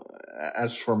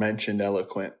aforementioned,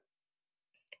 eloquent.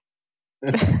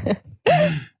 I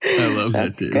love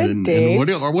that, David. Good, Dave.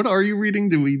 And what are you reading?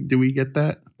 Do we get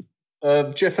that?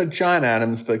 John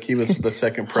Adams' book. He was the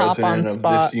second president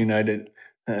of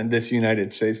this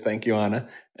United States. Thank you, Anna.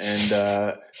 And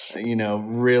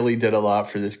really did a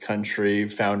lot for this country.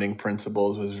 Founding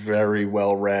principles, was very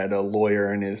well read. A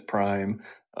lawyer in his prime.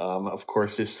 Of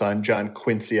course, his son, John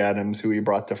Quincy Adams, who he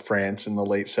brought to France in the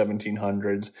late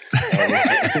 1700s,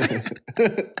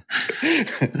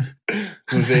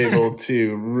 was able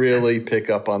to really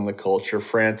pick up on the culture.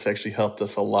 France actually helped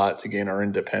us a lot to gain our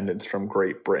independence from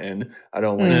Great Britain.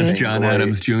 That's John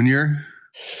Adams Jr.?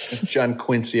 It's John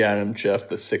Quincy Adams, Jeff,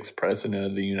 the 6th president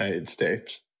of the United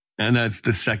States. And that's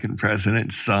the second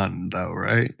president's son, though,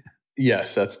 right?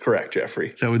 Yes, that's correct,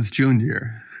 Jeffrey. So it's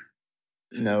Junior.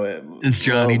 No, it's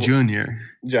Johnny Jr.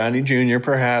 Johnny Jr.,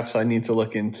 perhaps. I need to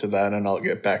look into that, and I'll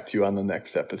get back to you on the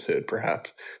next episode,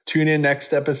 perhaps. Tune in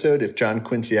next episode if John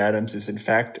Quincy Adams is, in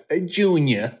fact, a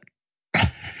junior.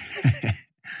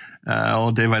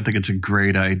 Well, Dave, I think it's a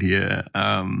great idea.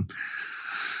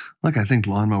 Look, I think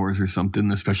lawnmowers are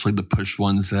something, especially the push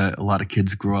ones that a lot of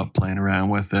kids grow up playing around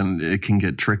with, and it can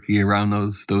get tricky around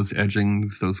those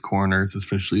edgings, those corners,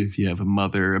 especially if you have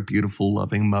a beautiful,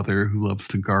 loving mother who loves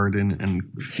to garden and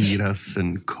feed us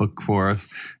and cook for us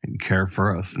and care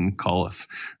for us and call us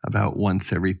about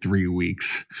once every 3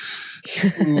 weeks.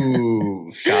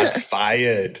 Ooh, shots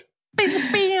fired.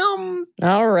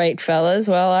 All right, fellas.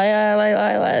 Well,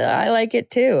 I like it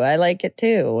too.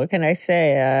 What can I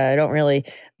say? I don't really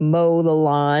mow the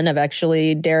lawn. I've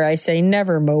actually, dare I say,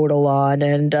 never mowed a lawn.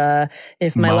 And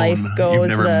if my life goes,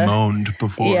 you've never mowned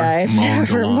before. Yeah, I've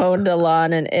never mowed a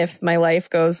lawn. And if my life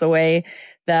goes the way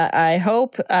that I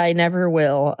hope, I never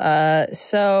will.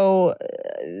 So,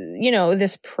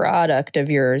 this product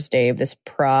of yours, Dave, this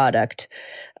product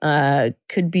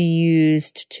could be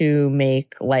used to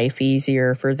make life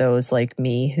easier for those like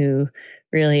me who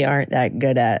really aren't that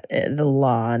good at the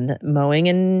lawn mowing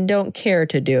and don't care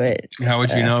to do it. How would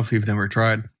you know if you've never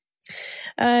tried?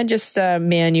 Just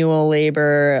manual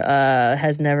labor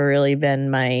has never really been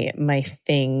my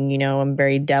thing. You know, I'm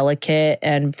very delicate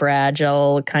and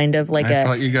fragile, kind of like I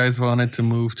thought you guys wanted to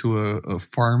move to a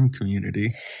farm community.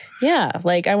 Yeah,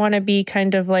 like I want to be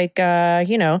kind of like,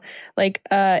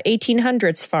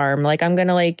 1800s farm. Like I'm going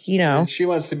to And she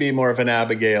wants to be more of an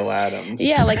Abigail Adams.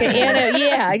 Yeah, like an Anne.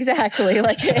 Yeah, exactly.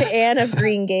 Like an Anne of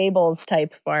Green Gables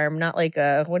type farm. Not like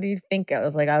what do you think? I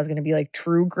was going to be like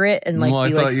True Grit and like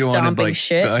be like stomping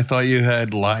shit. I thought you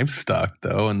had livestock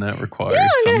though, and that requires I'm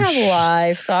going to have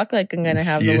livestock. Like I'm going to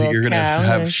have the little You're going to cow.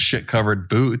 Have shit covered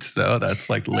boots though. That's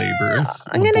like laborious.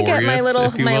 I'm going to get my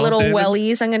little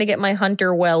wellies. I'm going to get my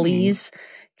hunter wellies. This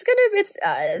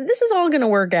is all gonna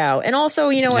work out. And also,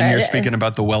 you know what? And you're speaking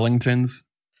about the Wellingtons?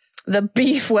 The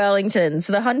beef Wellingtons,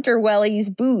 the Hunter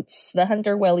Wellies boots.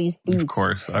 Of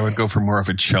course. I would go for more of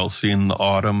a Chelsea in the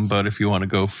autumn, but if you want to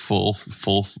go full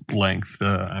length,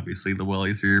 obviously the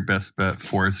Wellies are your best bet.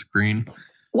 Forest green.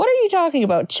 What are you talking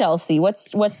about, Chelsea?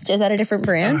 What's is that a different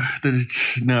brand?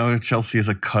 No, Chelsea is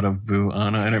a cut of boot,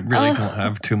 Anna, and I really don't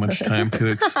have too much time to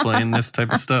explain this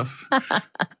type of stuff.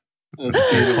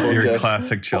 Your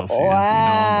classic Chelsea.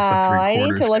 Wow, I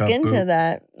need to look into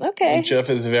that. Okay. Jeff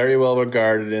is very well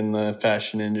regarded in the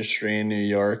fashion industry in New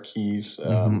York. He's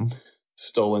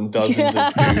stolen dozens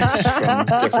of boots from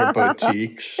different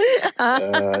boutiques.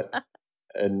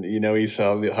 And, he's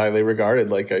highly regarded,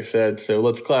 like I said. So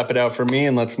let's clap it out for me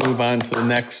and let's move on to the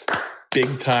next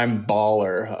big-time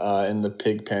baller in the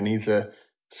pig pen. He's a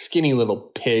skinny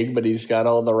little pig, but he's got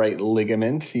all the right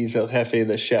ligaments. He's El Jefe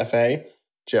the Chef.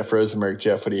 Jeff Rosenberg.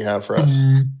 Jeff, what do you have for us?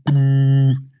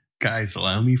 Guys,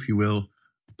 allow me, if you will,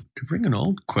 to bring an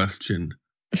old question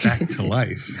back to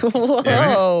life.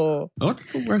 Whoa.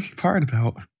 What's the worst part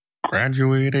about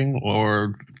graduating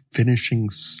or finishing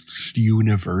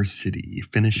university,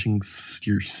 finishing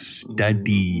your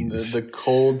studies? The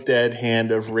cold, dead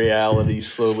hand of reality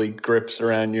slowly grips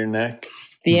around your neck.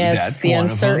 The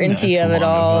uncertainty of it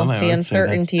all. The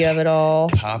uncertainty of it all.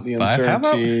 Top the five.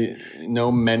 Uncertainty.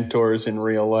 No mentors in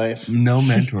real life. No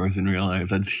mentors in real life.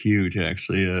 That's huge,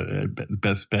 actually.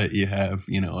 Best bet you have,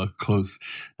 a close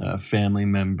family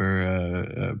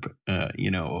member,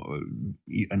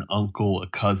 an uncle, a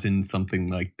cousin, something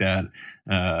like that.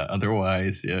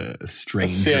 Otherwise, a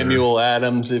stranger. A Samuel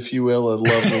Adams, if you will, a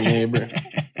lovely neighbor.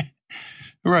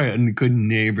 Right, and a good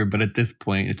neighbor, but at this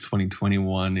point, it's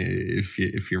 2021.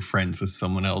 If you're friends with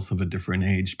someone else of a different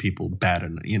age, people bat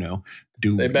an,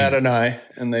 They bat an eye,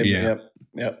 and they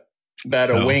bat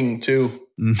a wing too.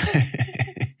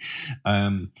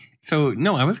 So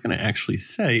no, I was going to actually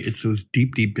say it's those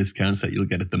deep discounts that you'll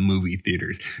get at the movie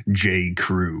theaters, J.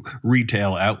 Crew,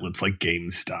 retail outlets like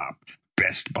GameStop,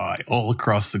 Best Buy, all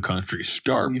across the country,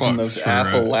 Starbucks, even those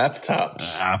Apple laptops.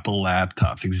 Apple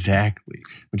laptops, exactly.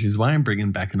 Which is why I'm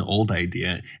bringing back an old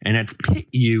idea, and that's Pitt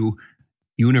U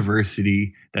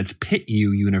University. That's Pitt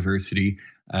U University.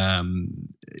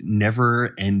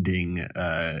 Never-ending,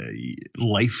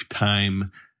 lifetime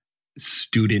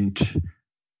student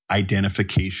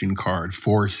identification card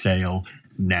for sale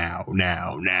now.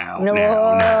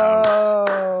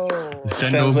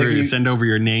 Send over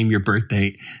your name, your birth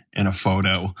date, and a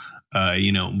photo.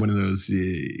 One of those,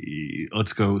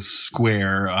 let's go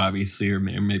square, obviously, or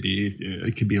maybe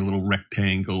it could be a little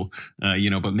rectangle,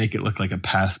 but make it look like a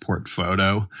passport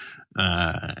photo.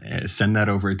 Send that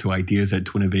over to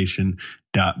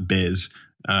ideas@twinnovation.biz.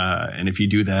 And if you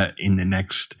do that in the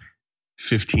next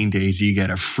 15 days, you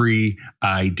get a free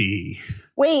ID.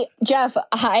 Wait, Jeff,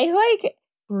 I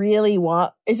really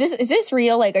want, is this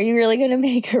real? Like, are you really going to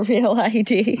make a real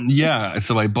ID? Yeah.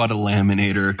 So I bought a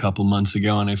laminator a couple months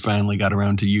ago and I finally got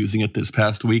around to using it this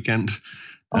past weekend.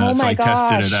 Oh my gosh.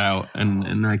 Tested it out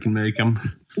and I can make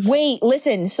them. Wait,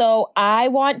 listen. So I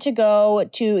want to go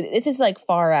to, this is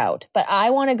far out, but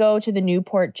I want to go to the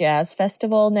Newport Jazz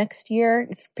Festival next year.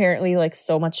 It's apparently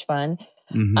so much fun.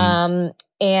 Mm-hmm.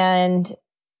 And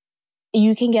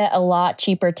you can get a lot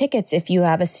cheaper tickets if you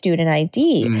have a student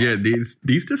ID. Yeah,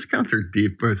 these discounts are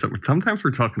deep. Sometimes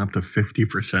we're talking up to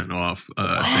 50% off.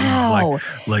 Wow.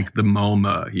 Things like the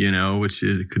MoMA, which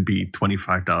could be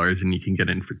 $25 and you can get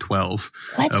in for $12.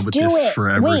 Let's do it.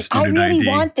 Wait, I really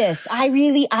want this.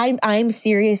 I'm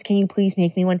serious. Can you please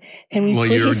make me one? Can we? Well,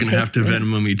 you're going to have to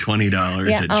Venmo me $20.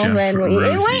 Yeah, I'll Venmo you.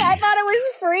 Wait, I thought it was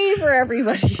free for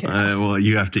everybody. Well,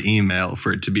 you have to email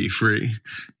for it to be free.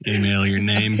 Email your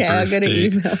name. Okay, I'm going to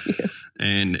email you.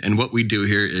 And what we do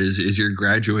here is your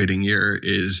graduating year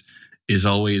is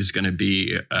always going to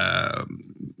be at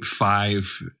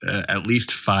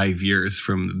least 5 years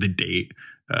from the date.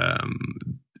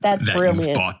 That's that brilliant.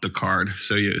 you've bought the card.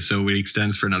 So it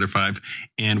extends for another 5,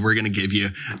 and we're going to give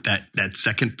you that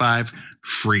second 5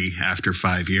 free after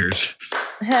 5 years.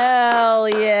 Hell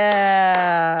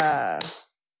yeah.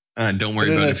 Don't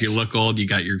worry about it. If you look old, you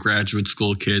got your graduate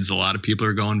school kids. A lot of people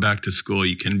are going back to school.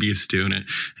 You can be a student,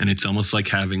 and it's almost like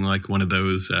having like one of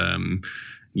those, I'm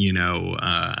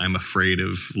afraid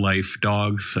of life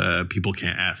dogs. People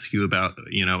can't ask you about,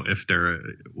 if they're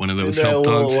one of those help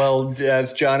dogs. Well,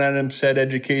 as John Adams said,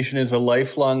 education is a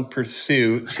lifelong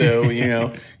pursuit. So,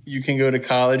 you can go to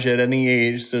college at any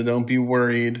age. So don't be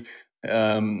worried.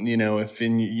 If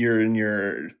you're in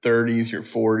your 30s, your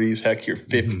 40s, heck, your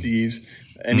 50s,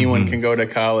 anyone can go to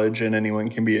college and anyone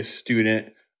can be a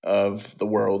student of the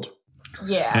world.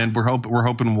 Yeah. And we're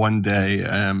hoping one day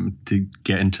to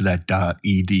get into that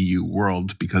 .edu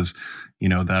world, because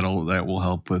that will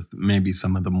help with maybe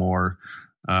some of the more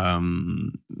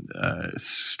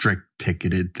strict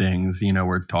ticketed things.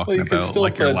 We're talking you about could still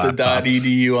like your put the laptops.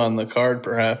 .edu on the card,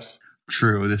 perhaps.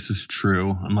 True, this is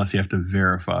true, unless you have to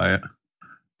verify it.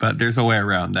 But there's a way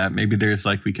around that. Maybe there's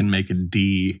we can make a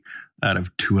D out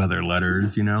of 2 other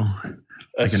letters, like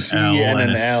A C and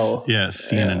an L. Yeah,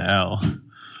 C and an L.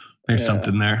 There's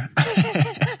something there.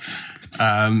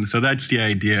 So that's the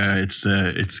idea.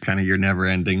 It's kind of your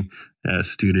never-ending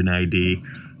student ID.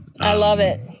 I love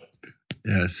it.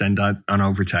 Send on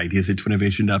over to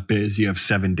ideas@twinnovation.biz. You have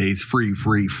 7 days free,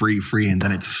 and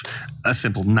then it's a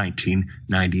simple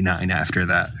 $19.99 after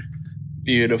that.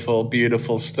 Beautiful,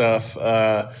 beautiful stuff.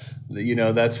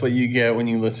 That's what you get when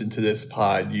you listen to this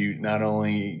pod. You not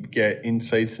only get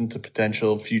insights into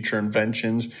potential future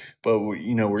inventions, but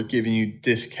we're giving you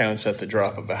discounts at the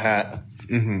drop of a hat.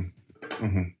 And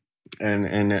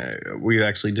we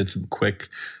actually did some quick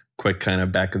kind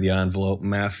of back of the envelope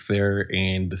math there,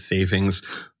 and the savings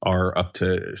are up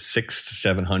to $600 to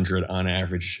 $700 on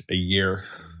average a year.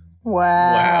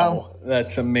 Wow.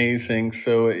 That's amazing.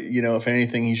 So, if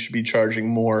anything, you should be charging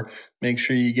more. Make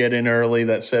sure you get in early.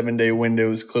 That 7-day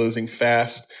window is closing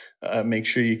fast. Make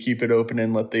sure you keep it open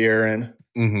and let the air in.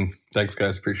 Thanks,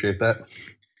 guys. Appreciate that.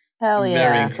 Hell yeah.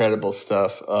 Very incredible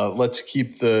stuff. Let's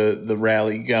keep the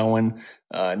rally going.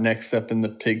 Next up in the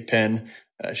pig pen,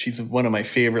 she's one of my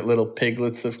favorite little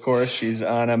piglets, of course. She's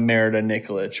Anna Merida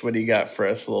Nikolic. What do you got for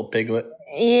us, little piglet?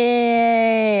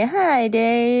 Yay. Hi,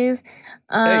 Dave.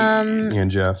 And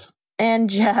Jeff.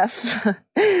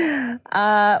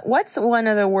 What's one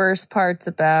of the worst parts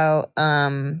about, all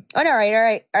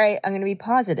right. I'm going to be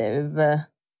positive.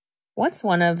 What's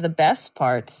one of the best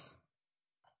parts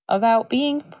about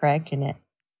being pregnant?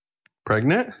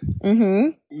 Pregnant?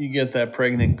 Mm-hmm. You get that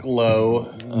pregnant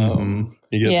glow.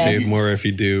 You get paid more if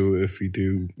you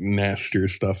do nastier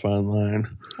stuff online.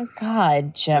 Oh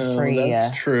God, Jeffrey.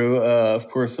 That's true. Of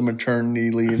course, the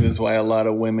maternity leave is why a lot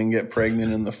of women get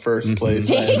pregnant in the first place.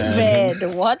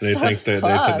 David, what they the think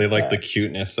fuck? they like the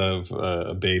cuteness of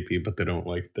a baby, but they don't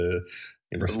like the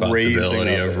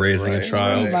responsibility of raising a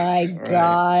child. Oh my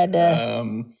God.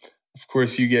 Of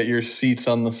course, you get your seats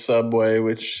on the subway,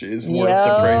 which is worth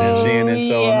the pregnancy in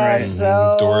its own right.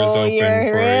 So doors open you're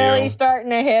for really you. starting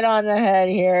to hit on the head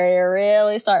here.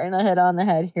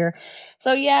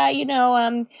 So yeah, I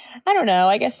don't know.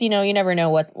 I guess, you never know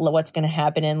what's going to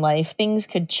happen in life. Things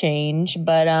could change,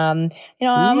 but, I'm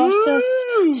also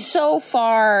so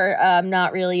far,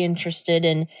 not really interested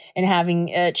in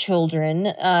having children.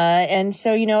 And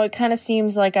so, it kind of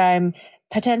seems like I'm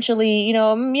potentially,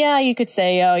 you could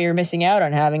say, oh, you're missing out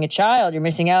on having a child. You're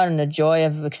missing out on the joy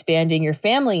of expanding your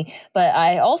family. But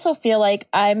I also feel like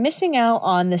I'm missing out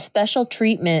on the special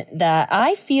treatment that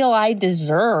I feel I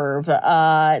deserve,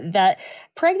 that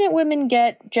pregnant women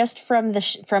get just from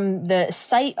the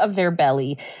sight of their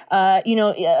belly.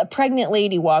 A pregnant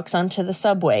lady walks onto the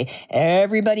subway.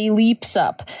 Everybody leaps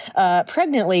up.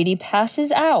 Pregnant lady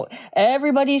passes out.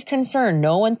 Everybody's concerned.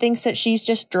 No one thinks that she's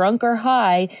just drunk or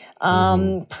high.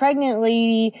 Pregnant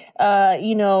lady,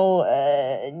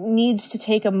 needs to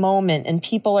take a moment, and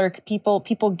people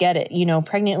get it.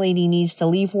 Pregnant lady needs to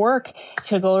leave work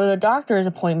to go to the doctor's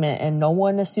appointment, and no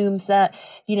one assumes that,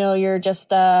 you're just,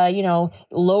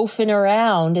 loafing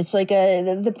around. It's like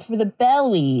the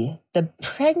belly, the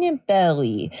pregnant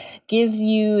belly gives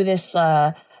you this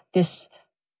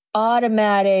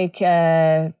automatic,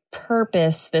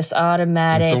 purpose, this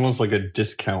automatic. It's almost like a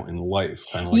discount in life.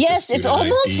 Kind of like yes, it's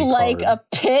almost like a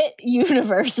Pitt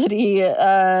University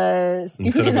student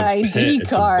Instead of a ID pit,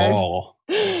 card. It's a ball.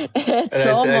 It's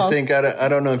I think I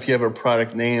don't know if you have a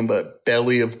product name, but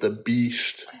Belly of the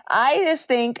Beast. I just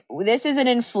think this is an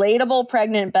inflatable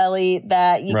pregnant belly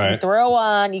that you can throw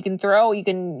on. You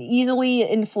can easily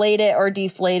inflate it or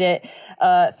deflate it.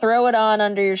 Throw it on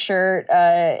under your shirt,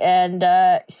 and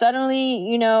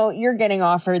suddenly, you're getting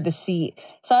offered the seat.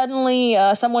 Suddenly,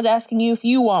 someone's asking you if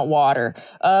you want water.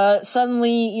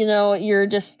 Suddenly, you're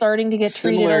just starting to get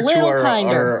treated a little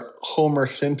kinder. Our Homer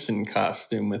Simpson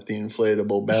costume with the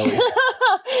inflatable belly.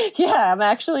 Yeah,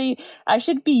 I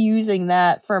should be using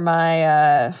that for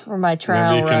my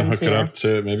trial runs here.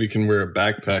 Maybe you can wear a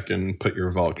backpack and put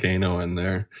your volcano in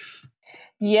there.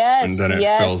 Yes, and then it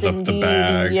fills up the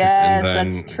bag. Yes, and then,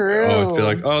 that's true. Oh, feel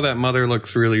like, that mother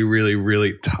looks really, really,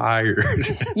 really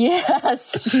tired.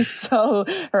 Yes,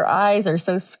 her eyes are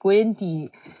so squinty.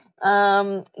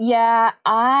 I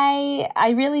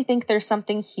really think there's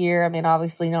something here. I mean,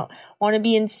 obviously don't want to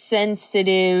be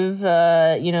insensitive,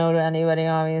 to anybody,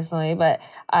 obviously, but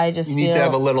I just you need to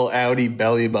have a little outie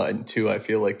belly button too. I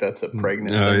feel like that's a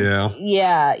pregnant thing.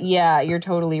 Yeah, you're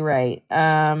totally right.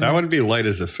 That would be light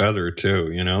as a feather too,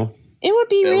 It would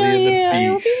be it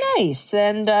would be nice.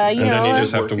 And, then you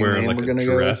just have to wear like a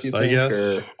dress, I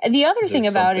guess. The other thing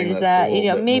about it is that,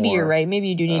 maybe you're right. Maybe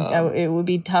you do need, it would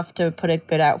be tough to put a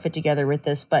good outfit together with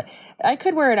this, but I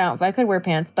could wear an outfit. I could wear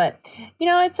pants, but,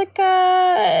 it's like,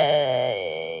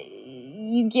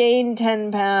 you gain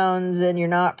 10 pounds and you're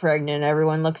not pregnant.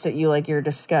 Everyone looks at you like you're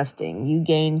disgusting. You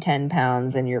gain 10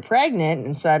 pounds and you're pregnant,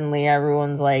 and suddenly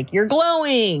everyone's like, you're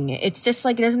glowing. It's just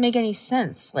like, it doesn't make any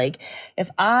sense. Like, if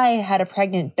I had a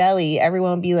pregnant belly,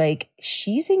 everyone would be like,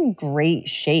 she's in great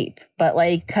shape. But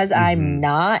like, cause I'm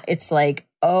not, it's like,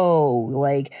 oh,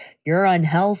 like, you're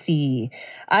unhealthy.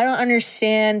 I don't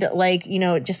understand, like,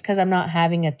 just cause I'm not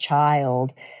having a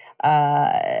child. You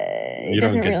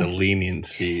don't get the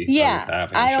leniency. Yeah,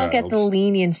 I don't get the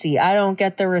leniency. I don't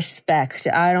get the respect.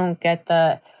 I don't get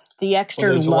the extra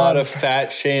there's love. A lot of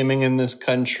fat shaming in this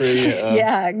country.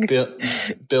 Yeah.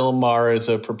 Bill Maher is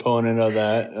a proponent of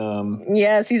that.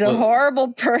 Yes, he's a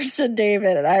horrible person,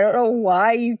 David. And I don't know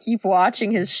why you keep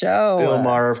watching his show. Bill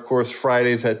Maher, of course,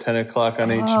 Fridays at 10 o'clock on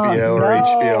HBO or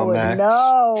HBO Max.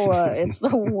 No, it's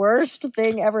the worst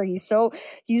thing ever. He's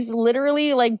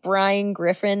literally like Brian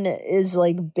Griffin is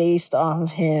like based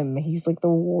off him. He's like the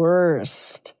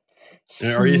worst.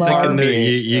 Are you thinking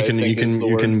that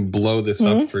you can blow this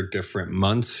up for different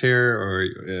months here, or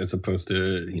as opposed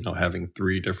to having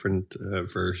 3 different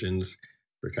versions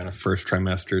for kind of first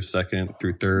trimester, second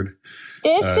through third?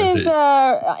 This is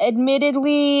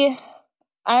admittedly,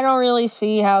 I don't really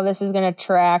see how this is going to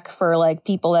track for like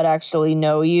people that actually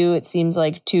know you. It seems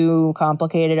like too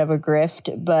complicated of a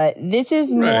grift, but this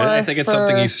is more. I think it's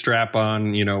something you strap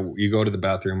on. You go to the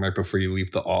bathroom right before you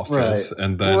leave the office,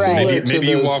 and then maybe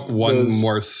you walk one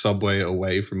more subway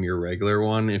away from your regular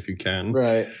one if you can.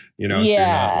 Right. So you're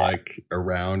not like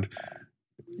around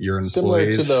your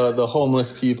employees. Similar to the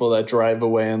homeless people that drive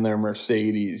away in their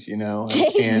Mercedes, and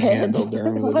can't handle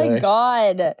during the day. Oh my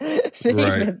God,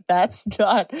 David, that's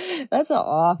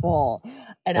awful.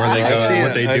 And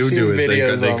what they do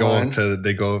is they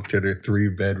go up to their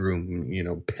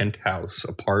 3-bedroom, penthouse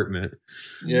apartment.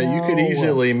 Yeah, you could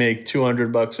easily make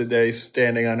 $200 a day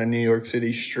standing on a New York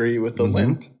City street with a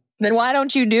limp. Then why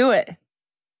don't you do it?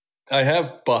 I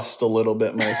have bust a little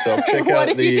bit myself. Check what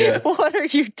out the. What are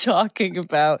you talking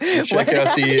about? Check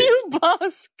out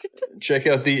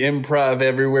the Improv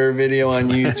Everywhere video on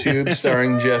YouTube,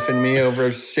 starring Jeff and me.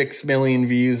 Over 6 million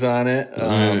views on it.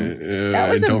 That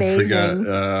was amazing. Don't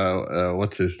forget,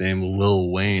 what's his name? Lil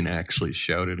Wayne actually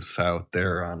shouted us out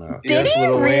there on a. Did he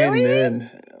Lil really? Wayne did.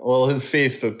 Well, his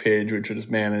Facebook page, which was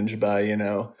managed by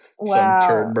Wow. some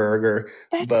turd burger.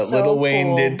 But so Lil Wayne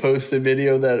cool. did post a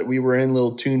video that we were in.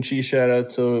 Lil Tunchi, shout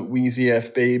out to Wheezy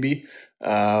F Baby.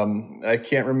 I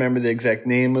can't remember the exact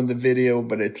name of the video,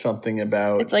 but it's something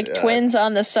about... It's like twins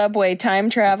on the subway,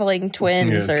 time-traveling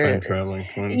twins. Time-traveling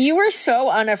twins. You were so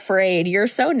unafraid. You're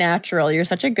so natural. You're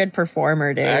such a good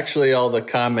performer, Dave. Actually, all the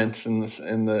comments in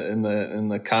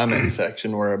the comment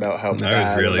section were about how bad.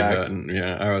 I was really bad.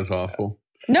 Yeah, I was awful.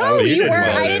 No, you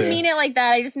weren't. I didn't mean it like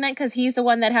that. I just meant because he's the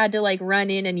one that had to like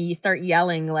run in and you start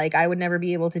yelling. Like I would never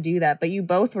be able to do that. But you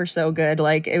both were so good.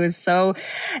 Like it was so,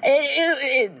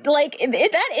 that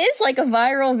is like a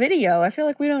viral video. I feel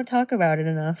like we don't talk about it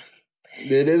enough.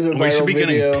 It is a viral video. We should be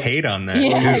getting paid on that.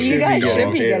 Yeah, you guys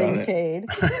should be getting paid.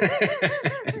 Let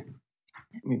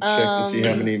me check to see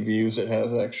how many views it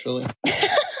has actually.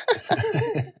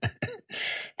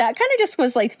 That kind of just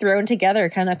was like thrown together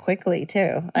kind of quickly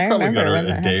too. I remember got when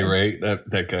a day rate.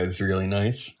 That guy's really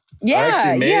nice.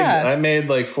 I made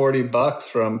like $40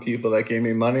 from people that gave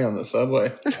me money on the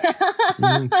subway.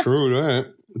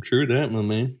 True that, my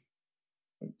man.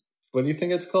 What do you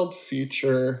think it's called?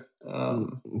 Future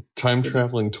time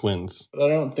traveling twins.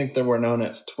 But I don't think that we're known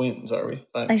as twins, are we?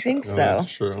 I think so.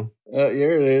 That's true.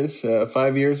 Here it is.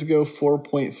 5 years ago,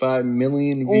 4.5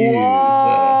 million views.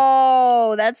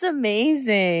 Whoa, that's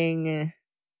amazing.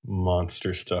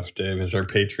 Monster stuff, Dave. Is our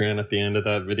Patreon at the end of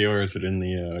that video, or is it in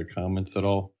the comments at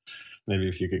all? Maybe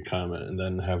if you could comment and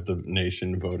then have the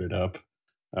nation vote it up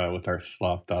with our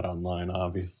slop.online,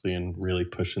 obviously, and really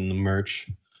pushing the merch.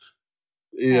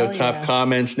 Top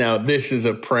comments now. This is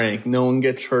a prank. No one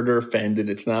gets hurt or offended.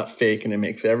 It's not fake, and it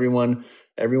makes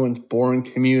everyone's boring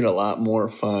commute a lot more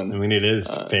fun. I mean, it is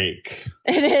fake.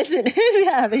 It isn't.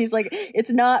 Yeah, he's like, it's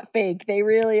not fake. They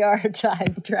really are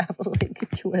time traveling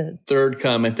twins. Third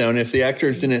comment down. If the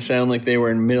actors didn't sound like they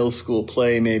were in middle school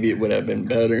play, maybe it would have been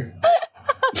better.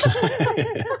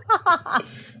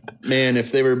 Man,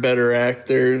 if they were better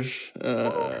actors.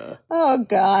 Oh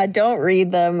God, don't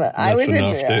read them. I was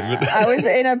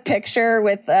in a picture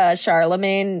with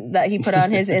Charlemagne that he put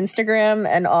on his Instagram,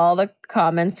 and all the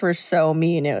comments were so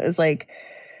mean. It was like,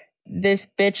 this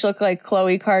bitch looked like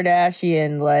Khloe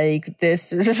Kardashian. Like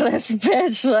this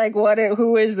bitch. Like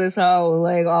who is this hoe?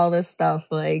 Like all this stuff.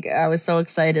 Like I was so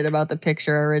excited about the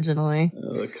picture originally.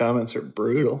 The comments are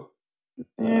brutal.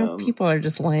 People are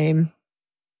just lame.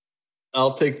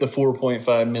 I'll take the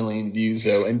 4.5 million views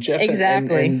though, and Jeff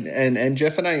exactly. and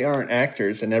Jeff and I aren't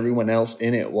actors, and everyone else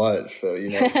in it was. So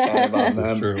it's kind of on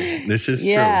them. True. This is true.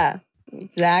 Yeah,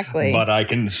 exactly. But I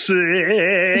can say,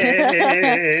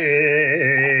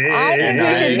 I think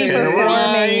we should be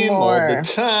performing more all the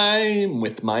time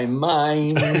with my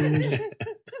mind.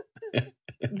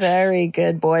 Very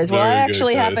good, boys. Well, I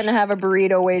actually happen to have a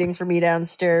burrito waiting for me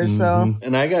downstairs. So,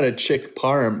 and I got a chick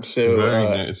parm. So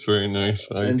very nice.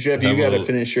 And Jeff, you got to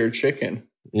finish your chicken.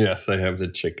 Yes, I have the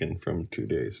chicken from 2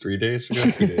 days, 3 days ago,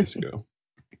 2 days ago.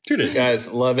 2 days. Guys,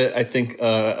 love it. I think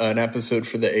an episode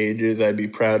for the ages. I'd be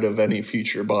proud of any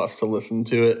future boss to listen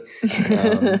to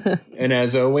it. And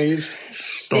as always,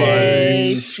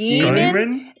 stay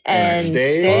scheming and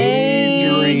stay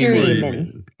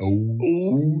dreaming.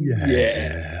 Oh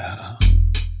yeah.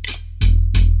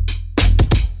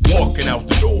 Walking out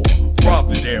the door,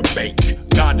 robbed the damn bank,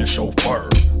 got the chauffeur,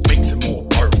 mixing more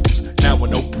pearls. Now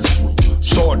an open screw,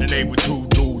 Chardonnay with 2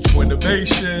 dudes,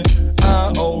 Twinnovation,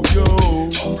 I owe you.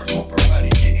 Oprah money,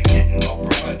 getting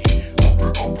Oprah money,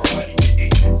 Oprah money, getting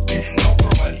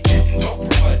Oprah money, getting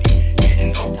Oprah money,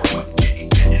 getting Oprah money,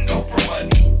 getting Oprah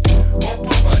money,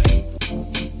 Oprah money.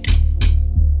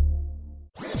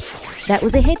 That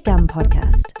was a HeadGum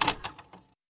podcast.